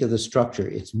you think of the structure,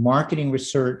 it's marketing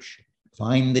research,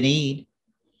 find the need,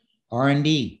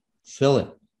 R&D, fill it,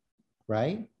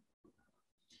 right?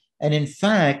 And in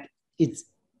fact,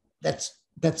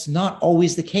 that's not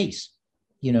always the case,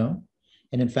 you know?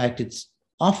 And in fact, it's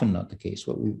often not the case.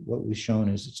 What we've shown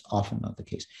is it's often not the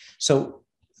case. So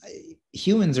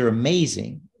humans are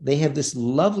amazing. They have this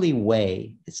lovely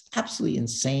way, this absolutely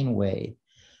insane way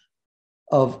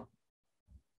of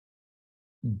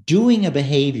doing a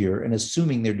behavior and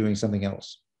assuming they're doing something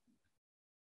else.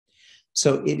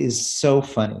 So it is so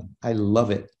funny. I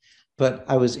love it. But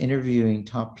I was interviewing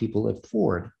top people at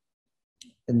Ford,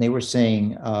 and they were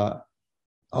saying,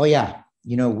 oh yeah,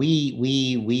 you know,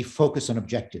 we focus on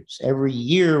objectives. Every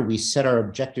year we set our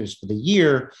objectives for the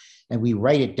year and we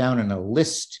write it down in a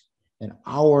list, and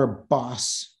our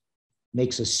boss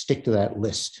makes us stick to that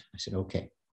list. I said, okay.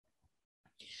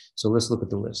 So let's look at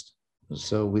the list.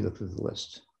 So we looked at the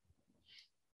list.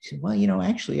 He said, well, you know,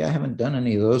 actually, I haven't done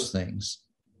any of those things.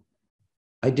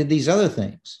 I did these other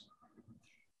things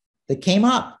that came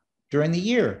up during the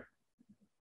year.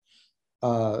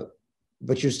 But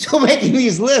you're still making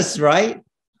these lists, right?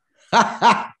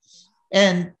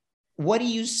 And what do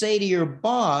you say to your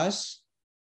boss?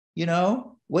 You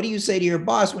know, what do you say to your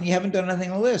boss when you haven't done anything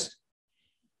on the list?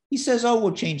 He says, oh,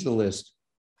 we'll change the list.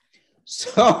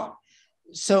 So,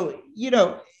 you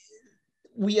know,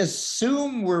 we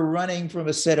assume we're running from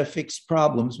a set of fixed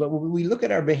problems, but when we look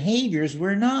at our behaviors,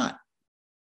 we're not.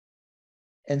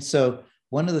 And so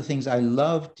one of the things I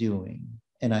love doing,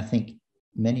 and I think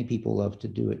many people love to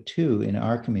do it too in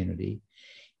our community,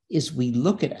 is we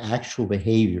look at actual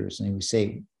behaviors and we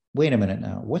say, wait a minute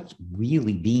now, what's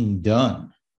really being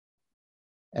done?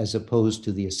 As opposed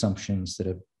to the assumptions that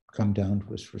have come down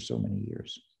to us for so many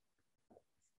years.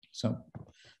 So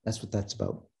that's what that's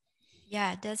about.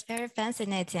 Yeah, that's very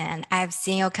fascinating. And I've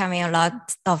seen you coming a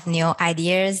lot of new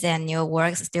ideas and new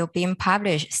works still being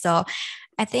published. So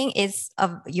I think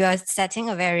you are setting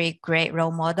a very great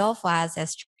role model for us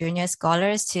as junior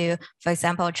scholars to, for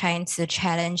example, trying to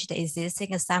challenge the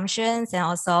existing assumptions and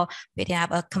also building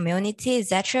up a community,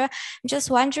 etc. I'm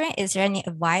just wondering, is there any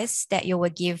advice that you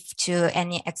would give to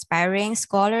any aspiring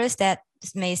scholars that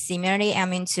may similarly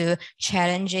aim into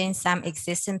challenging some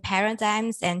existing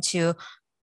paradigms and to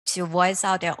voice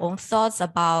out their own thoughts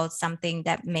about something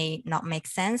that may not make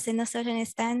sense in a certain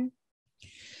extent?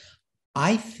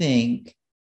 I think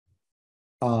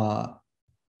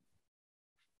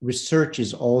research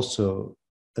is also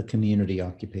a community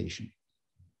occupation.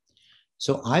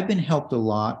 So I've been helped a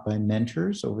lot by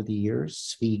mentors over the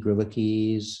years, Svi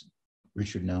Grillikes,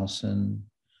 Richard Nelson,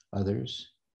 others.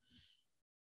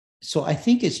 So I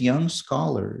think as young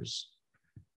scholars,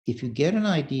 if you get an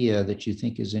idea that you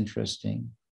think is interesting,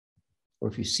 or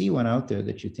if you see one out there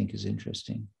that you think is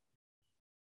interesting,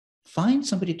 find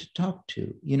somebody to talk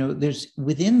to. You know, there's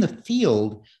within the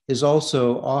field, there's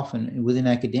also often within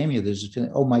academia, there's a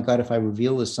feeling, oh my God, if I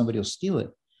reveal this, somebody will steal it.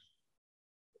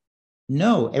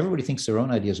 No, everybody thinks their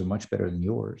own ideas are much better than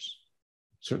yours.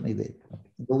 Certainly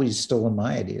nobody's stolen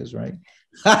my ideas, right?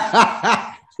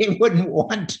 They wouldn't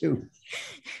want to.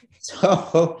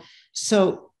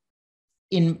 So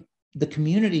in the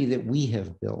community that we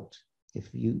have built, if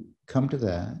you come to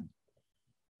that,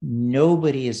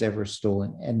 nobody has ever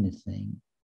stolen anything.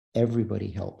 Everybody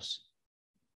helps.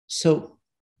 So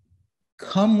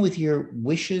come with your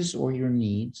wishes or your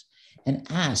needs and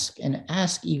ask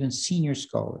even senior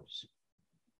scholars.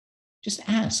 Just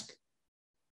ask.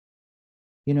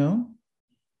 You know,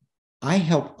 I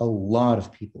help a lot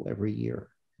of people every year,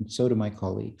 and so do my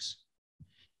colleagues.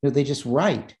 You know, they just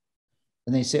write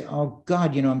and they say, oh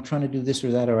God, you know, I'm trying to do this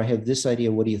or that, or I have this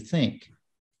idea, what do you think?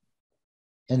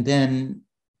 And then,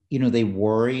 you know, they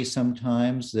worry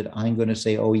sometimes that I'm going to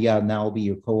say, oh yeah, now I'll be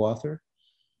your co-author.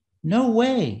 No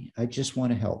way, I just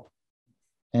want to help.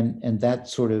 And that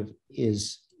sort of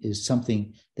is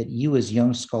something that you as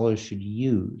young scholars should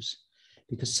use,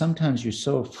 because sometimes you're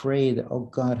so afraid that, oh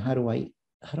God, how do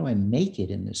I make it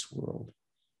in this world?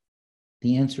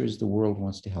 The answer is the world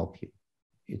wants to help you.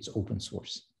 It's open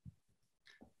source.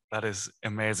 That is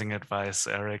amazing advice,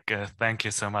 Eric. Thank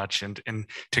you so much. And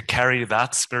to carry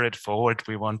that spirit forward,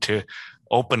 we want to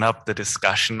open up the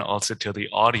discussion also to the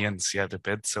audience yet a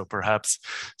bit. So perhaps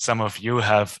some of you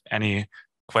have any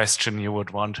question you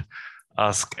would want to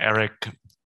ask Eric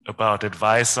about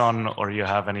advice on, or you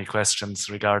have any questions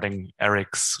regarding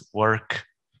Eric's work,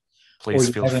 please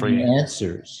feel free. Any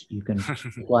answers. You can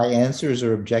apply answers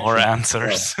or objections. Or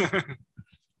answers.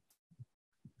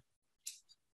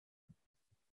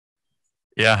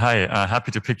 Yeah, hi. Happy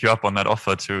to pick you up on that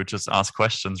offer to just ask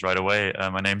questions right away.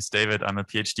 My name's David. I'm a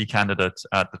PhD candidate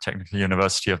at the Technical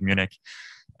University of Munich.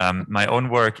 My own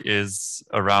work is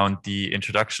around the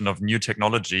introduction of new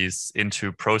technologies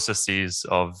into processes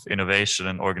of innovation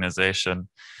and organization.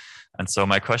 And so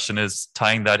my question is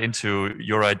tying that into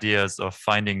your ideas of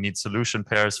finding neat solution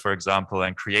pairs, for example,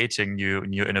 and creating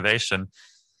new innovation.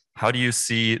 How do you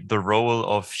see the role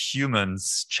of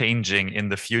humans changing in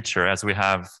the future as we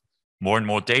have more and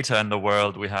more data in the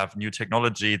world? We have new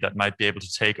technology that might be able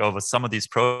to take over some of these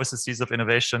processes of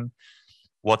innovation.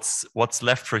 What's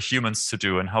left for humans to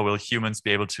do, and how will humans be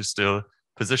able to still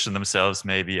position themselves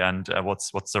maybe, and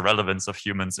what's the relevance of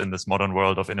humans in this modern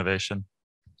world of innovation?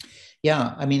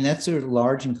 Yeah, I mean, that's a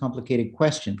large and complicated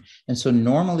question. And so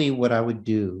normally what I would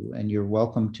do, and you're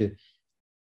welcome to,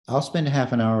 I'll spend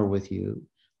half an hour with you.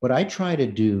 What I try to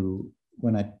do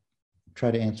when I try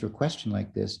to answer a question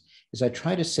like this is I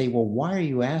try to say, well, why are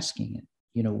you asking it?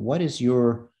 You know, what is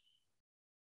you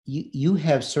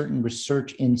have certain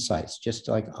research insights, just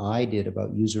like I did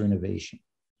about user innovation.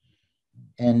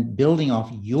 And building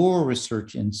off your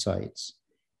research insights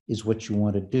is what you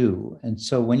want to do. And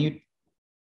so when you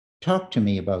talk to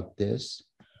me about this,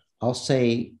 I'll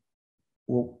say,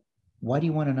 well, why do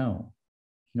you want to know?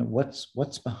 You know,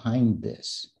 what's behind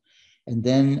this? And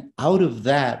then out of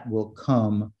that will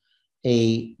come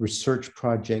a research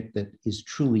project that is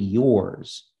truly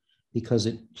yours because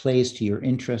it plays to your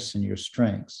interests and your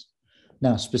strengths.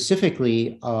 Now,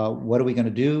 specifically, what are we going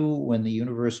to do when the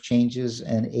universe changes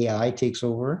and AI takes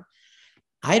over?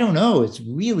 I don't know. It's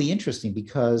really interesting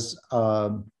because,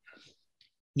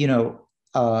 you know,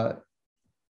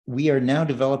 we are now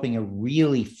developing a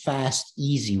really fast,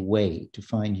 easy way to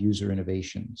find user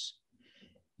innovations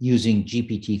using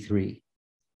GPT-3.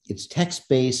 It's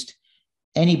text-based.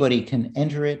 Anybody can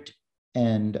enter it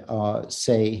and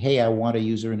say, hey, I want a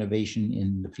user innovation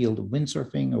in the field of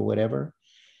windsurfing or whatever.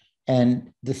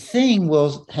 And the thing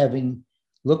will, having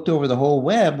looked over the whole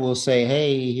web, will say,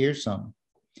 hey, here's some.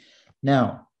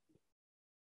 Now,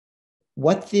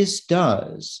 what this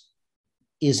does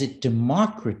is it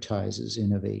democratizes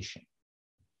innovation.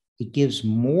 It gives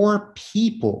more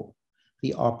people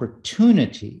the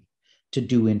opportunity to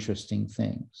do interesting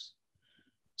things.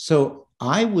 So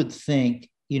I would think,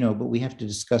 but we have to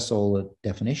discuss all the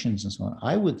definitions and so on.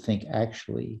 I would think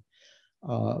actually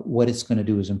what it's going to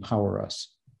do is empower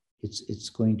us. It's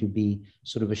going to be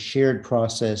sort of a shared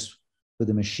process where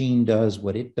the machine does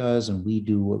what it does and we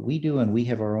do what we do, and we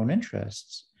have our own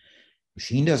interests.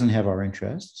 Machine doesn't have our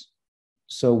interests.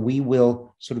 So we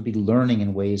will sort of be learning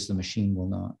in ways the machine will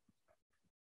not.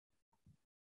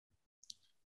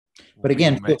 But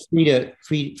again,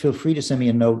 feel free to send me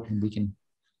a note and we can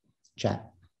chat.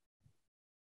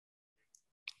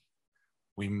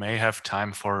 We may have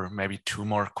time for maybe 2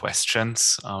 more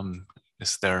questions.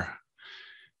 Is there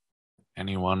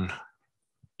anyone?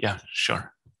 Yeah,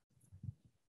 sure.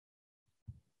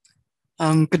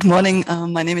 Good morning.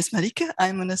 My name is Marike.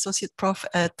 I'm an associate prof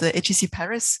at the HEC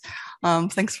Paris.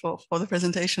 Thanks for the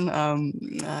presentation.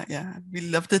 Yeah, we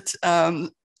loved it.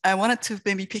 I wanted to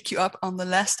maybe pick you up on the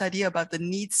last idea about the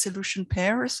need solution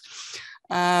pairs.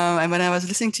 And when I was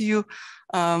listening to you,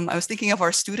 I was thinking of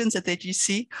our students at the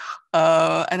HEC,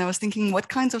 and I was thinking what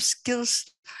kinds of skills,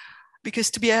 because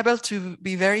to be able to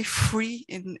be very free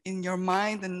in your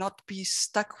mind and not be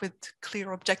stuck with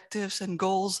clear objectives and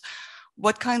goals,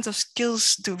 what kinds of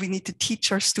skills do we need to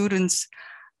teach our students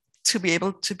to be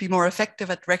able to be more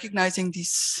effective at recognizing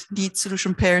these need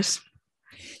solution pairs?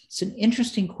 It's an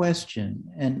interesting question.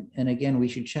 And again, we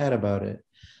should chat about it.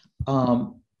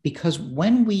 Because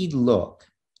when we look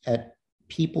at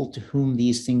people to whom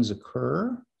these things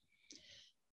occur,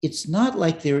 it's not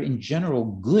like they're in general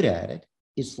good at it.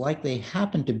 It's like they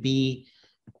happen to be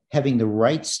having the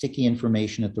right sticky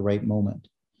information at the right moment.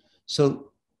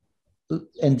 So,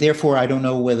 and therefore, I don't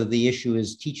know whether the issue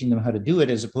is teaching them how to do it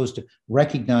as opposed to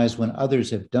recognize when others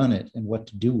have done it and what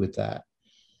to do with that.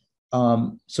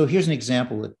 So here's an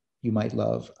example that you might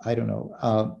love. I don't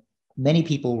know. Many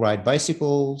people ride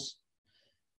bicycles.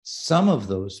 Some of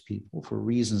those people, for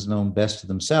reasons known best to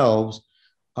themselves,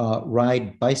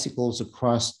 ride bicycles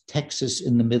across Texas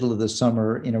in the middle of the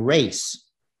summer in a race.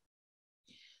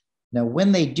 Now,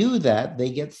 when they do that,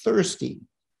 they get thirsty,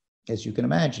 as you can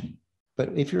imagine.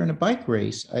 But if you're in a bike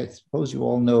race, I suppose you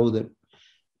all know that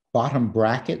bottom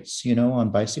brackets, on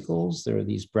bicycles, there are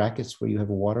these brackets where you have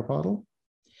a water bottle.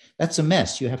 That's a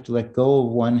mess. You have to let go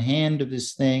of one hand of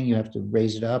this thing. You have to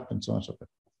raise it up and so on and so forth.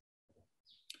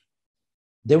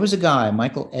 There was a guy,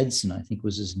 Michael Edson, I think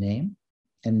was his name.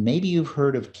 And maybe you've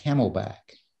heard of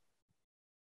Camelback,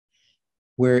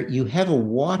 where you have a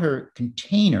water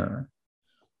container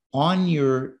on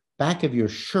your back of your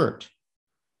shirt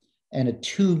and a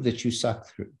tube that you suck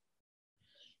through.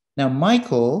 Now,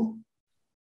 Michael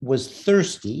was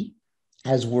thirsty,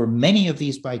 as were many of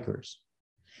these bikers.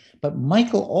 But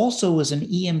Michael also was an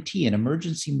EMT, an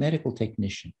emergency medical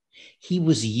technician. He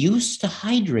was used to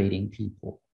hydrating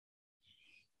people.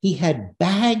 He had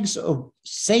bags of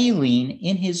saline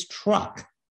in his truck,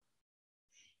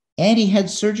 and he had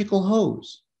surgical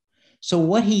hose. So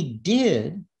what he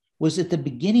did was at the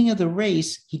beginning of the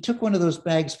race, he took one of those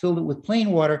bags, filled it with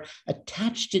plain water,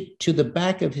 attached it to the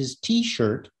back of his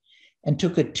t-shirt, and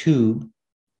took a tube.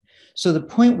 So the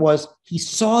point was, he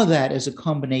saw that as a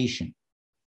combination,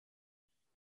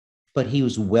 but he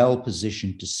was well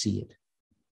positioned to see it.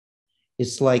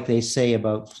 It's like they say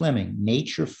about Fleming,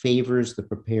 nature favors the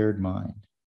prepared mind.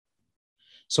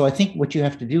 So I think what you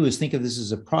have to do is think of this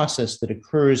as a process that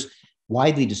occurs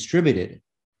widely distributed,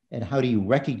 and how do you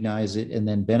recognize it and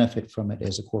then benefit from it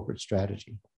as a corporate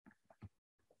strategy?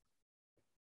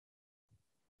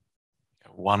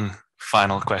 One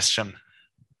final question.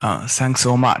 Thanks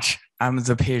so much. I'm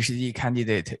the PhD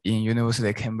candidate in University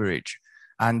of Cambridge.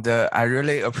 And I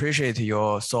really appreciate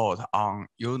your thought on,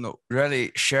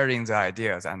 really sharing the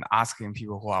ideas and asking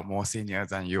people who are more senior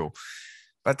than you.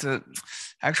 But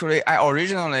actually, I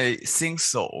originally think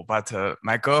so, but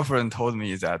my girlfriend told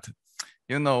me that,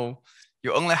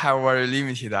 you only have very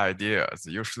limited ideas.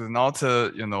 You should not,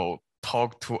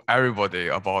 talk to everybody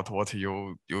about what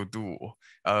you do.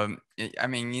 I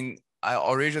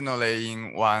originally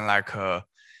in one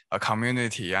a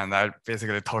community, and I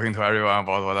basically talking to everyone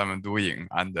about what I'm doing.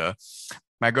 And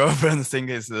my girlfriend think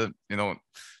is,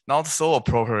 not so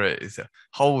appropriate.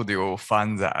 How would you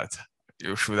find that?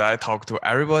 Should I talk to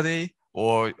everybody,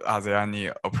 or are there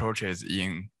any approaches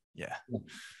in? Yeah.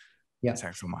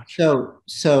 Thanks so much.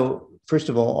 So first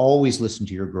of all, always listen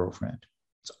to your girlfriend.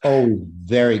 It's always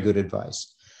very good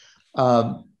advice.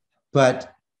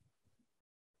 But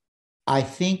I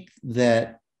think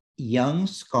that young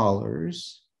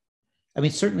scholars,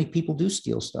 certainly people do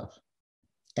steal stuff.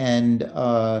 And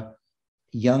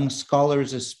young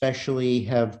scholars especially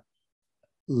have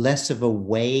less of a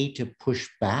way to push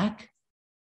back,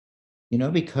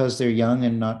 because they're young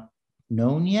and not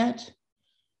known yet.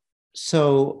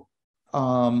 So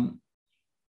I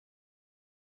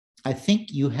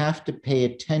think you have to pay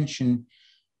attention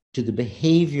to the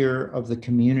behavior of the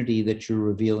community that you're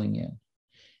revealing in.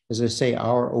 As I say,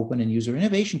 our open and user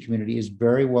innovation community is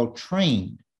very well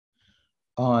trained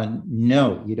on,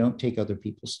 no, you don't take other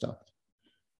people's stuff.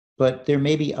 But there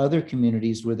may be other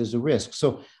communities where there's a risk.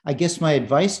 So I guess my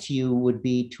advice to you would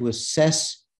be to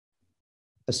assess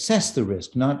the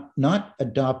risk, not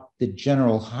adopt the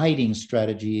general hiding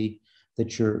strategy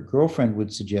that your girlfriend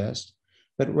would suggest,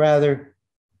 but rather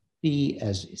be,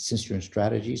 since you're in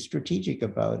strategy, strategic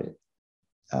about it.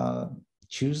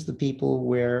 Choose the people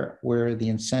where the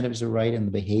incentives are right and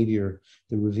the behavior,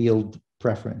 the revealed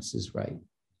preference is right.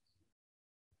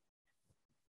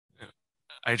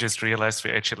 I just realized we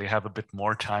actually have a bit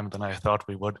more time than I thought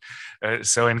we would.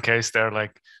 So in case they're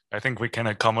I think we can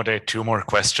accommodate 2 more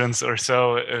questions or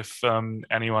so if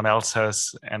anyone else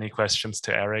has any questions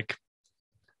to Eric.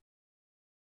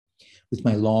 With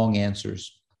my long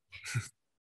answers.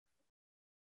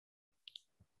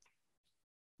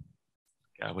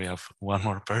 Yeah, we have 1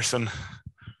 more person.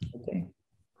 Okay.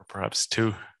 Or perhaps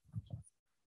 2.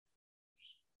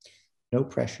 No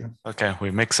pressure. Okay,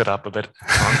 we mix it up a bit.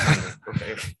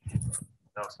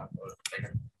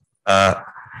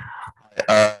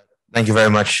 Thank you very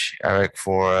much, Eric,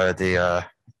 for the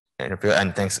interview,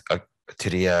 and thanks to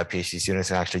the PhD students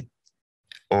who actually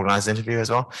organized the interview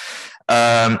as well.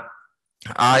 I'm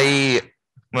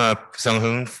Sung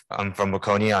Hoon. I'm from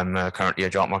Bocconi. I'm currently a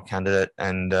job market candidate,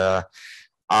 and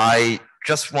I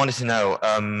just wanted to know,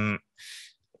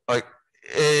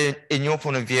 in your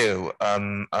point of view,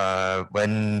 from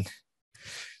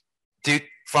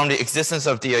the existence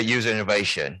of the user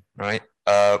innovation, right?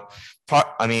 Part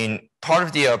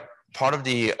of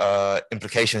the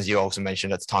implications you also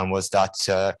mentioned at the time was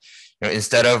that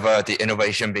instead of the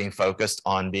innovation being focused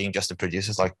on being just the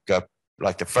producers, like the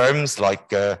firms,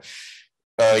 the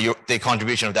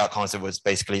contribution of that concept was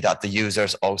basically that the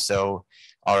users also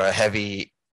are a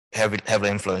heavily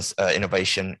influence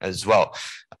innovation as well.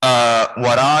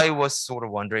 What I was sort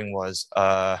of wondering was,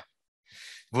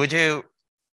 would you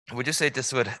say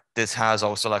this has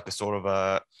also like a sort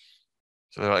of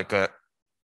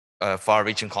a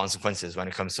far-reaching consequences when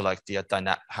it comes to like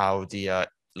how the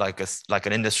like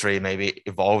an industry maybe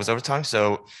evolves over time?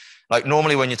 So like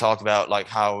normally when you talk about like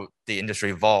how the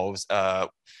industry evolves,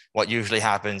 what usually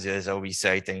happens is we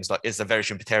say things like, it's a very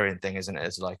Schumpeterian thing, isn't it?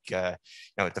 It's like the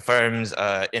firms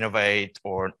innovate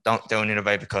or don't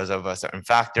innovate because of certain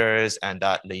factors, and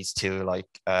that leads to like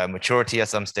maturity at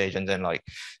some stage, and then like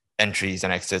entries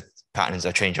and exit patterns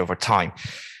that change over time.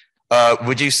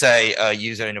 Would you say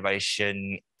user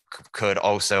innovation could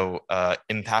also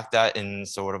impact that in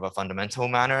sort of a fundamental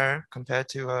manner compared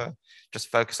to just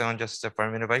focusing on just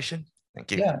firm innovation? Thank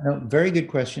you. Yeah, no, very good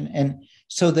question. And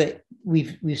so that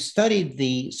we've studied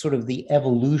the sort of the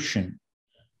evolution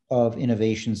of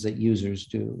innovations that users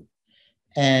do.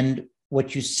 And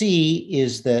what you see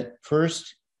is that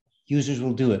first, users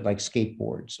will do it like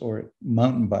skateboards or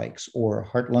mountain bikes or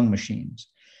heart-lung machines.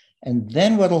 And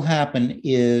then what will happen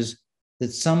is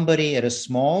that somebody at a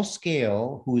small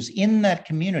scale who's in that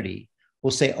community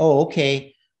will say, oh,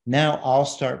 okay, now I'll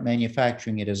start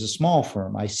manufacturing it as a small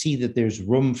firm. I see that there's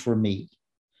room for me.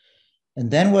 And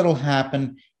then what will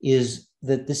happen is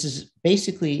that this is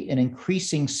basically an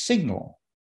increasing signal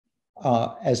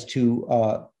as to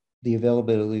the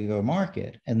availability of a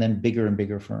market, and then bigger and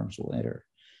bigger firms will enter.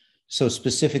 So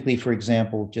specifically, for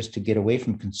example, just to get away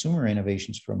from consumer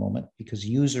innovations for a moment, because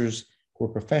users who are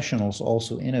professionals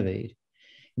also innovate.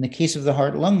 In the case of the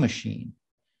heart-lung machine,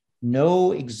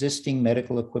 no existing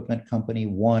medical equipment company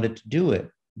wanted to do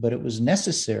it, but it was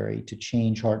necessary to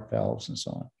change heart valves and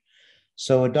so on.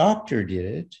 So a doctor did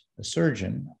it, a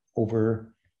surgeon,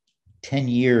 over 10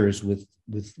 years with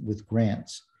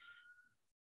grants.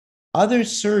 Other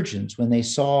surgeons, when they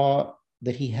saw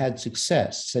that he had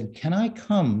success, said, can I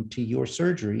come to your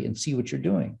surgery and see what you're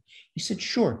doing? He said,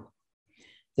 sure.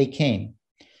 They came.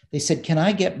 They said, can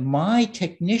I get my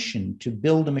technician to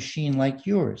build a machine like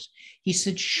yours? He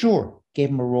said, sure. Gave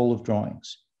him a roll of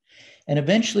drawings. And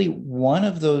eventually one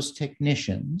of those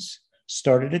technicians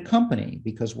started a company,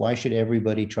 because why should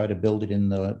everybody try to build it in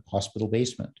the hospital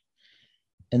basement?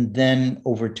 And then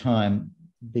over time,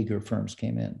 bigger firms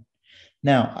came in.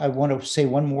 Now, I want to say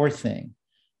one more thing,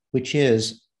 which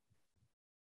is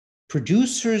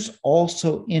producers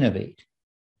also innovate,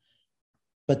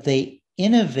 but they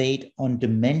innovate on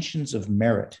dimensions of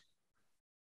merit.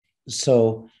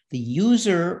 So the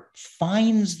user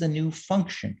finds the new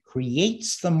function,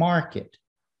 creates the market.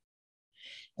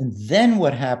 And then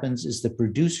what happens is the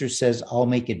producer says, I'll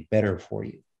make it better for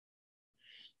you.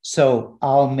 So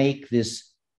I'll make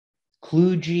this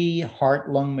kludgy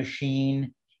heart-lung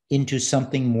machine into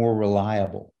something more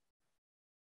reliable,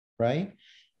 right?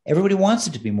 Everybody wants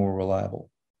it to be more reliable,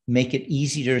 make it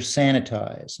easy to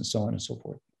sanitize and so on and so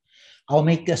forth. I'll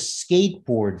make a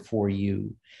skateboard for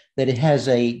you that it has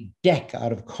a deck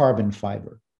out of carbon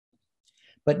fiber.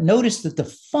 But notice that the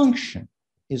function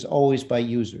is always by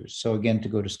users. So again, to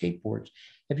go to skateboards,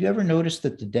 have you ever noticed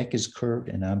that the deck is curved?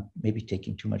 And I'm maybe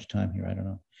taking too much time here, I don't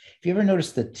know. Have you ever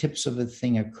noticed the tips of the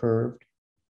thing are curved?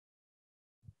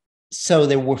 So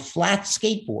there were flat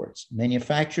skateboards.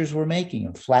 Manufacturers were making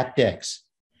them, flat decks.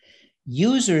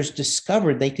 Users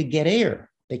discovered they could get air.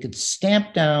 They could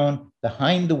stamp down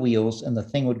behind the wheels and the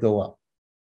thing would go up.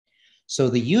 So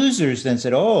the users then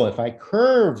said, oh, if I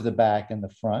curve the back and the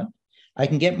front, I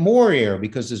can get more air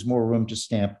because there's more room to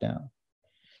stamp down.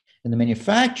 And the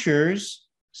manufacturers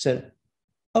said,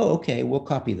 oh, okay, we'll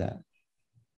copy that.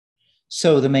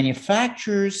 So the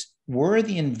manufacturers were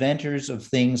the inventors of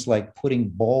things like putting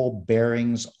ball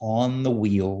bearings on the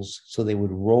wheels so they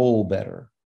would roll better.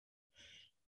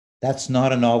 That's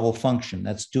not a novel function.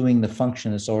 That's doing the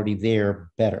function that's already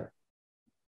there better,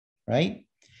 right?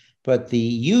 But the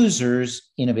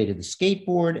users innovated the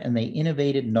skateboard and they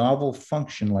innovated novel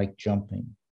function like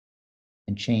jumping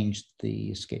and changed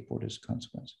the skateboard as a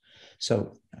consequence.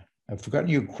 So I've forgotten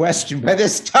your question by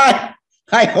this time.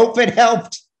 I hope it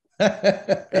helped.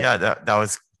 Yeah, that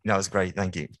was great.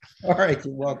 Thank you. All right,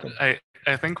 you're welcome.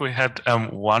 I think we had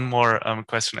one more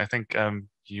question. I think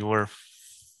you were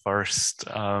first,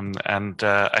 and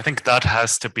I think that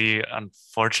has to be,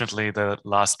 unfortunately, the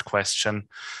last question.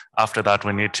 After that,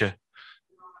 we need to.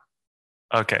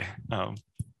 Okay.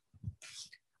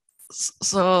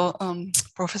 So,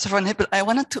 Professor von Hippel, I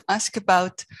wanted to ask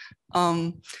about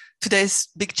today's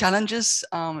big challenges.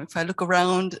 If I look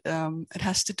around, it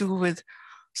has to do with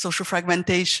social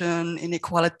fragmentation,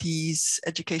 inequalities,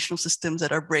 educational systems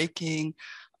that are breaking,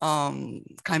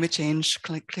 climate change,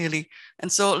 clearly. And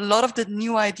so a lot of the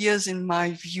new ideas, in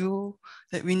my view,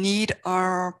 that we need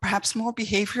are perhaps more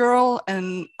behavioral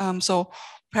and so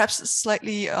perhaps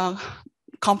slightly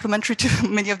complementary to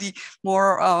many of the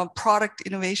more product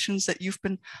innovations that you've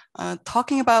been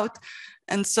talking about.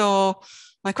 And so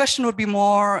my question would be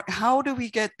more, how do we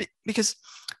get, because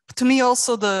to me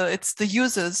also it's the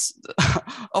users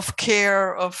of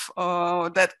care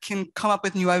that can come up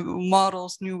with new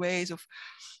models, new ways of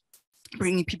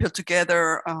bringing people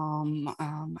together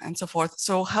and so forth.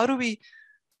 So how do we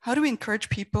encourage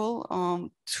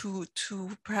people to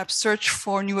perhaps search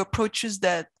for new approaches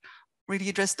that really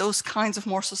address those kinds of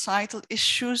more societal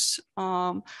issues?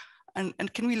 And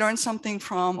can we learn something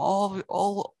from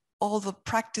all the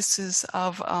practices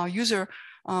of user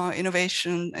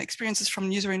innovation, experiences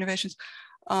from user innovations,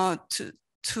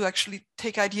 to actually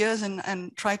take ideas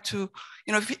and try to,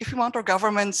 if we want our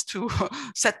governments to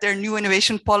set their new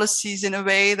innovation policies in a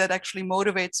way that actually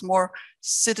motivates more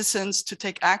citizens to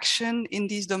take action in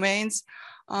these domains,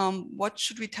 what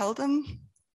should we tell them?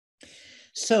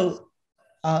 So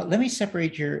let me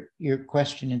separate your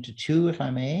question into two, if I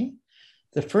may.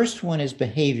 The first one is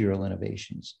behavioral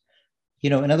innovations.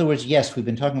 In other words, yes, we've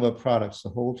been talking about products the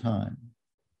whole time,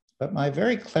 but my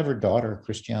very clever daughter,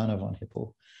 Christiana von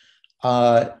Hippel,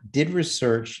 did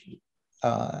research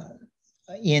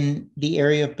in the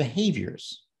area of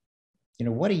behaviors.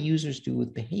 What do users do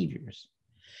with behaviors?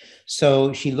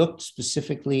 So she looked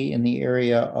specifically in the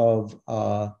area of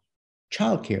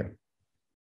childcare.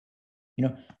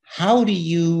 How do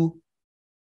you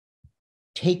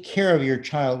take care of your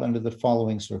child under the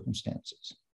following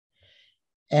circumstances?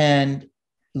 And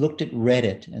looked at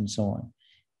Reddit and so on.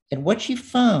 And what she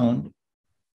found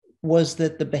was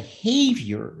that the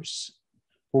behaviors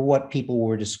were what people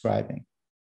were describing.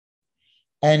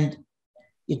 And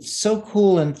it's so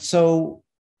cool and so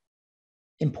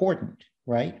important,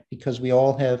 right? Because we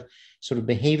all have sort of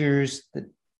behaviors that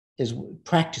is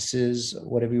practices,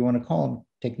 whatever you want to call them,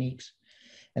 techniques.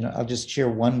 And I'll just share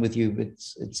one with you.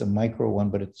 It's a micro one,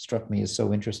 but it struck me as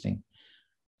so interesting.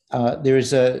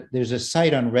 There's a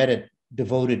site on Reddit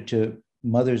devoted to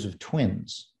mothers of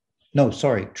triplets.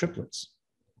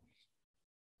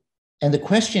 And the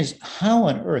question is, how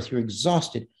on earth, you're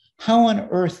exhausted, how on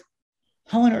earth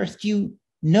do you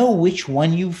know which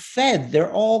one you fed?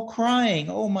 They're all crying.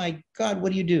 Oh my God,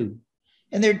 what do you do?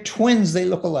 And they're twins, they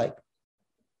look alike.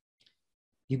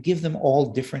 You give them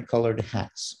all different colored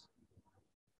hats.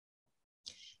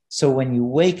 So when you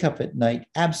wake up at night,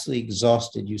 absolutely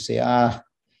exhausted, you say,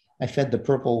 I fed the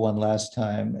purple one last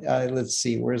time. Let's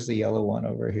see, where's the yellow one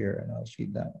over here? And I'll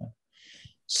feed that one.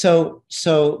 So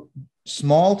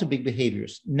small to big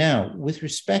behaviors. Now, with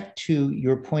respect to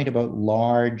your point about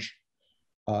large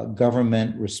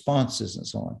government responses and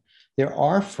so on, there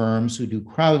are firms who do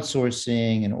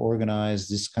crowdsourcing and organize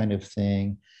this kind of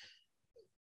thing.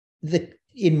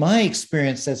 In my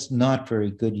experience, that's not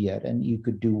very good yet, and you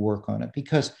could do work on it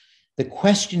because the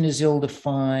question is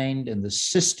ill-defined and the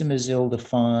system is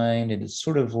ill-defined, and it's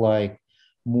sort of like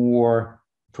more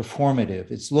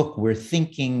performative. It's, look, we're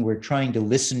thinking, we're trying to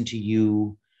listen to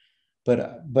you,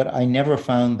 but I never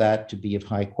found that to be of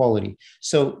high quality.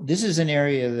 So this is an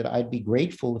area that I'd be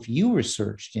grateful if you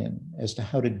researched in as to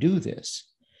how to do this,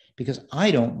 because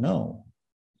I don't know,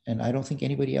 and I don't think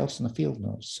anybody else in the field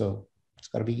knows. So it's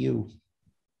got to be you.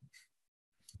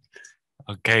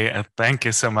 Okay, thank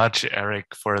you so much,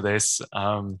 Eric, for this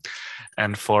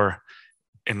and for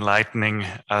enlightening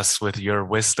us with your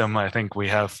wisdom. I think we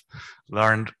have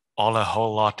learned a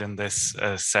whole lot in this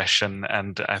session,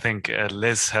 and I think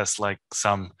Liz has like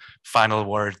some final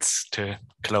words to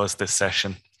close this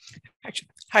session. Actually,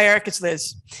 hi, Eric, it's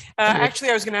Liz. Actually,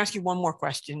 I was going to ask you one more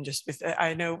question. Just with,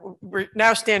 I know we're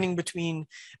now standing between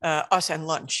us and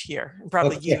lunch here, and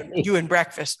probably you and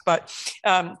breakfast. But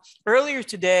earlier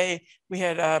today, we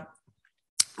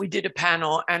did a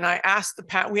panel, and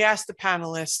we asked the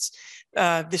panelists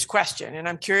this question, and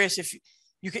I'm curious if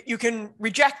you can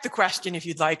reject the question if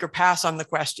you'd like, or pass on the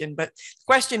question. But the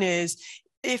question is,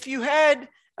 if you had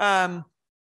 2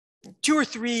 or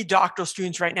 3 doctoral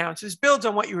students right now, so this builds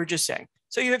on what you were just saying.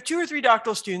 So you have 2 or 3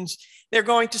 doctoral students, they're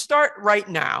going to start right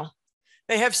now.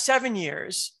 They have 7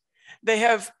 years. They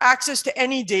have access to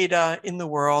any data in the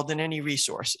world and any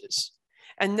resources.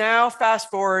 And now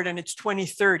fast forward and it's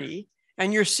 2030,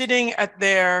 and you're sitting at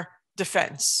their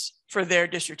defense for their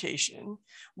dissertation.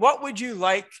 What would you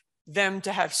like them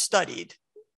to have studied?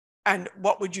 And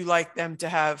what would you like them to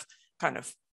have kind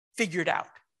of figured out?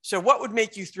 So what would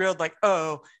make you thrilled, like,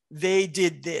 oh, they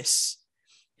did this?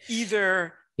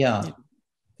 Either. Yeah,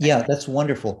 that's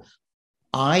wonderful.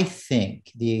 I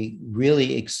think the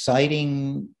really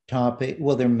exciting topic,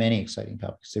 well, there are many exciting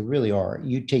topics. There really are.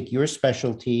 You take your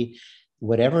specialty,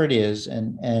 whatever it is,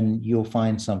 and you'll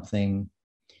find something,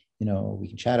 we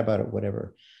can chat about it,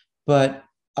 whatever. But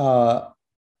I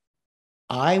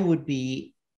would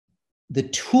be the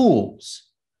tools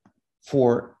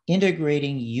for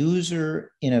integrating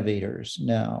user innovators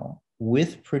now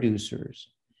with producers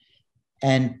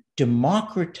and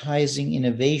democratizing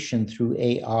innovation through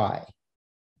AI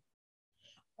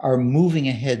are moving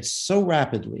ahead so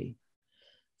rapidly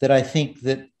that I think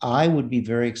that I would be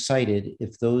very excited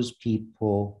if those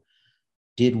people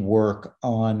did work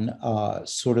on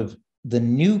sort of the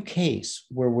new case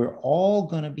where we're all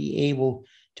going to be able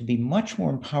to be much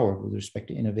more empowered with respect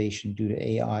to innovation due to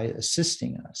AI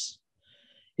assisting us.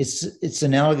 It's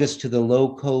analogous to the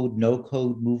low code, no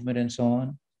code movement and so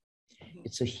on.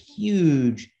 It's a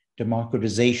huge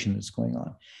democratization that's going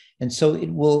on. And so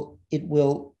it will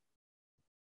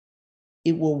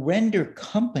render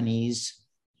companies,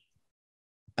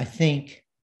 I think,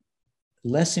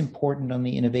 less important on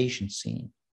the innovation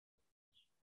scene,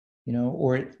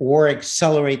 or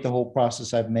accelerate the whole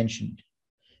process I've mentioned,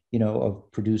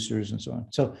 of producers and so on.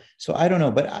 So I don't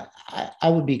know, but I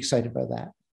would be excited by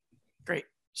that. Great.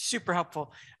 Super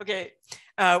helpful. Okay.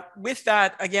 With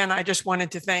that, again, I just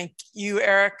wanted to thank you,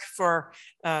 Eric, for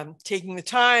taking the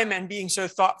time and being so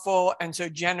thoughtful and so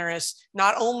generous,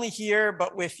 not only here,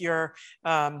 but with your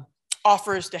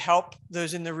offers to help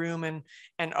those in the room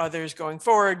and others going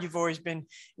forward. You've always been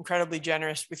incredibly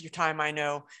generous with your time, I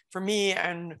know, for me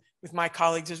and with my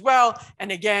colleagues as well.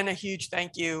 And again, a huge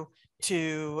thank you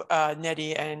to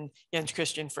Nettie and Jens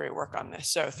Christian for your work on this.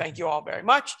 So thank you all very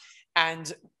much.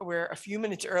 And we're a few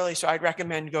minutes early, so I'd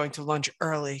recommend going to lunch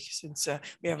early since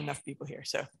we have enough people here.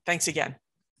 So thanks again.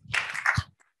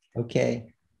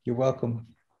 Okay, you're welcome.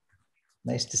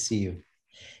 Nice to see you.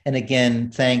 And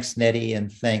again, thanks, Nettie, and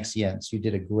thanks, Jens. You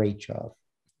did a great job.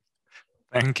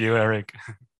 Thank you, Eric.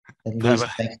 And Liz,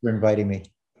 thanks for inviting me.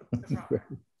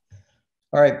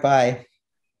 All right, bye.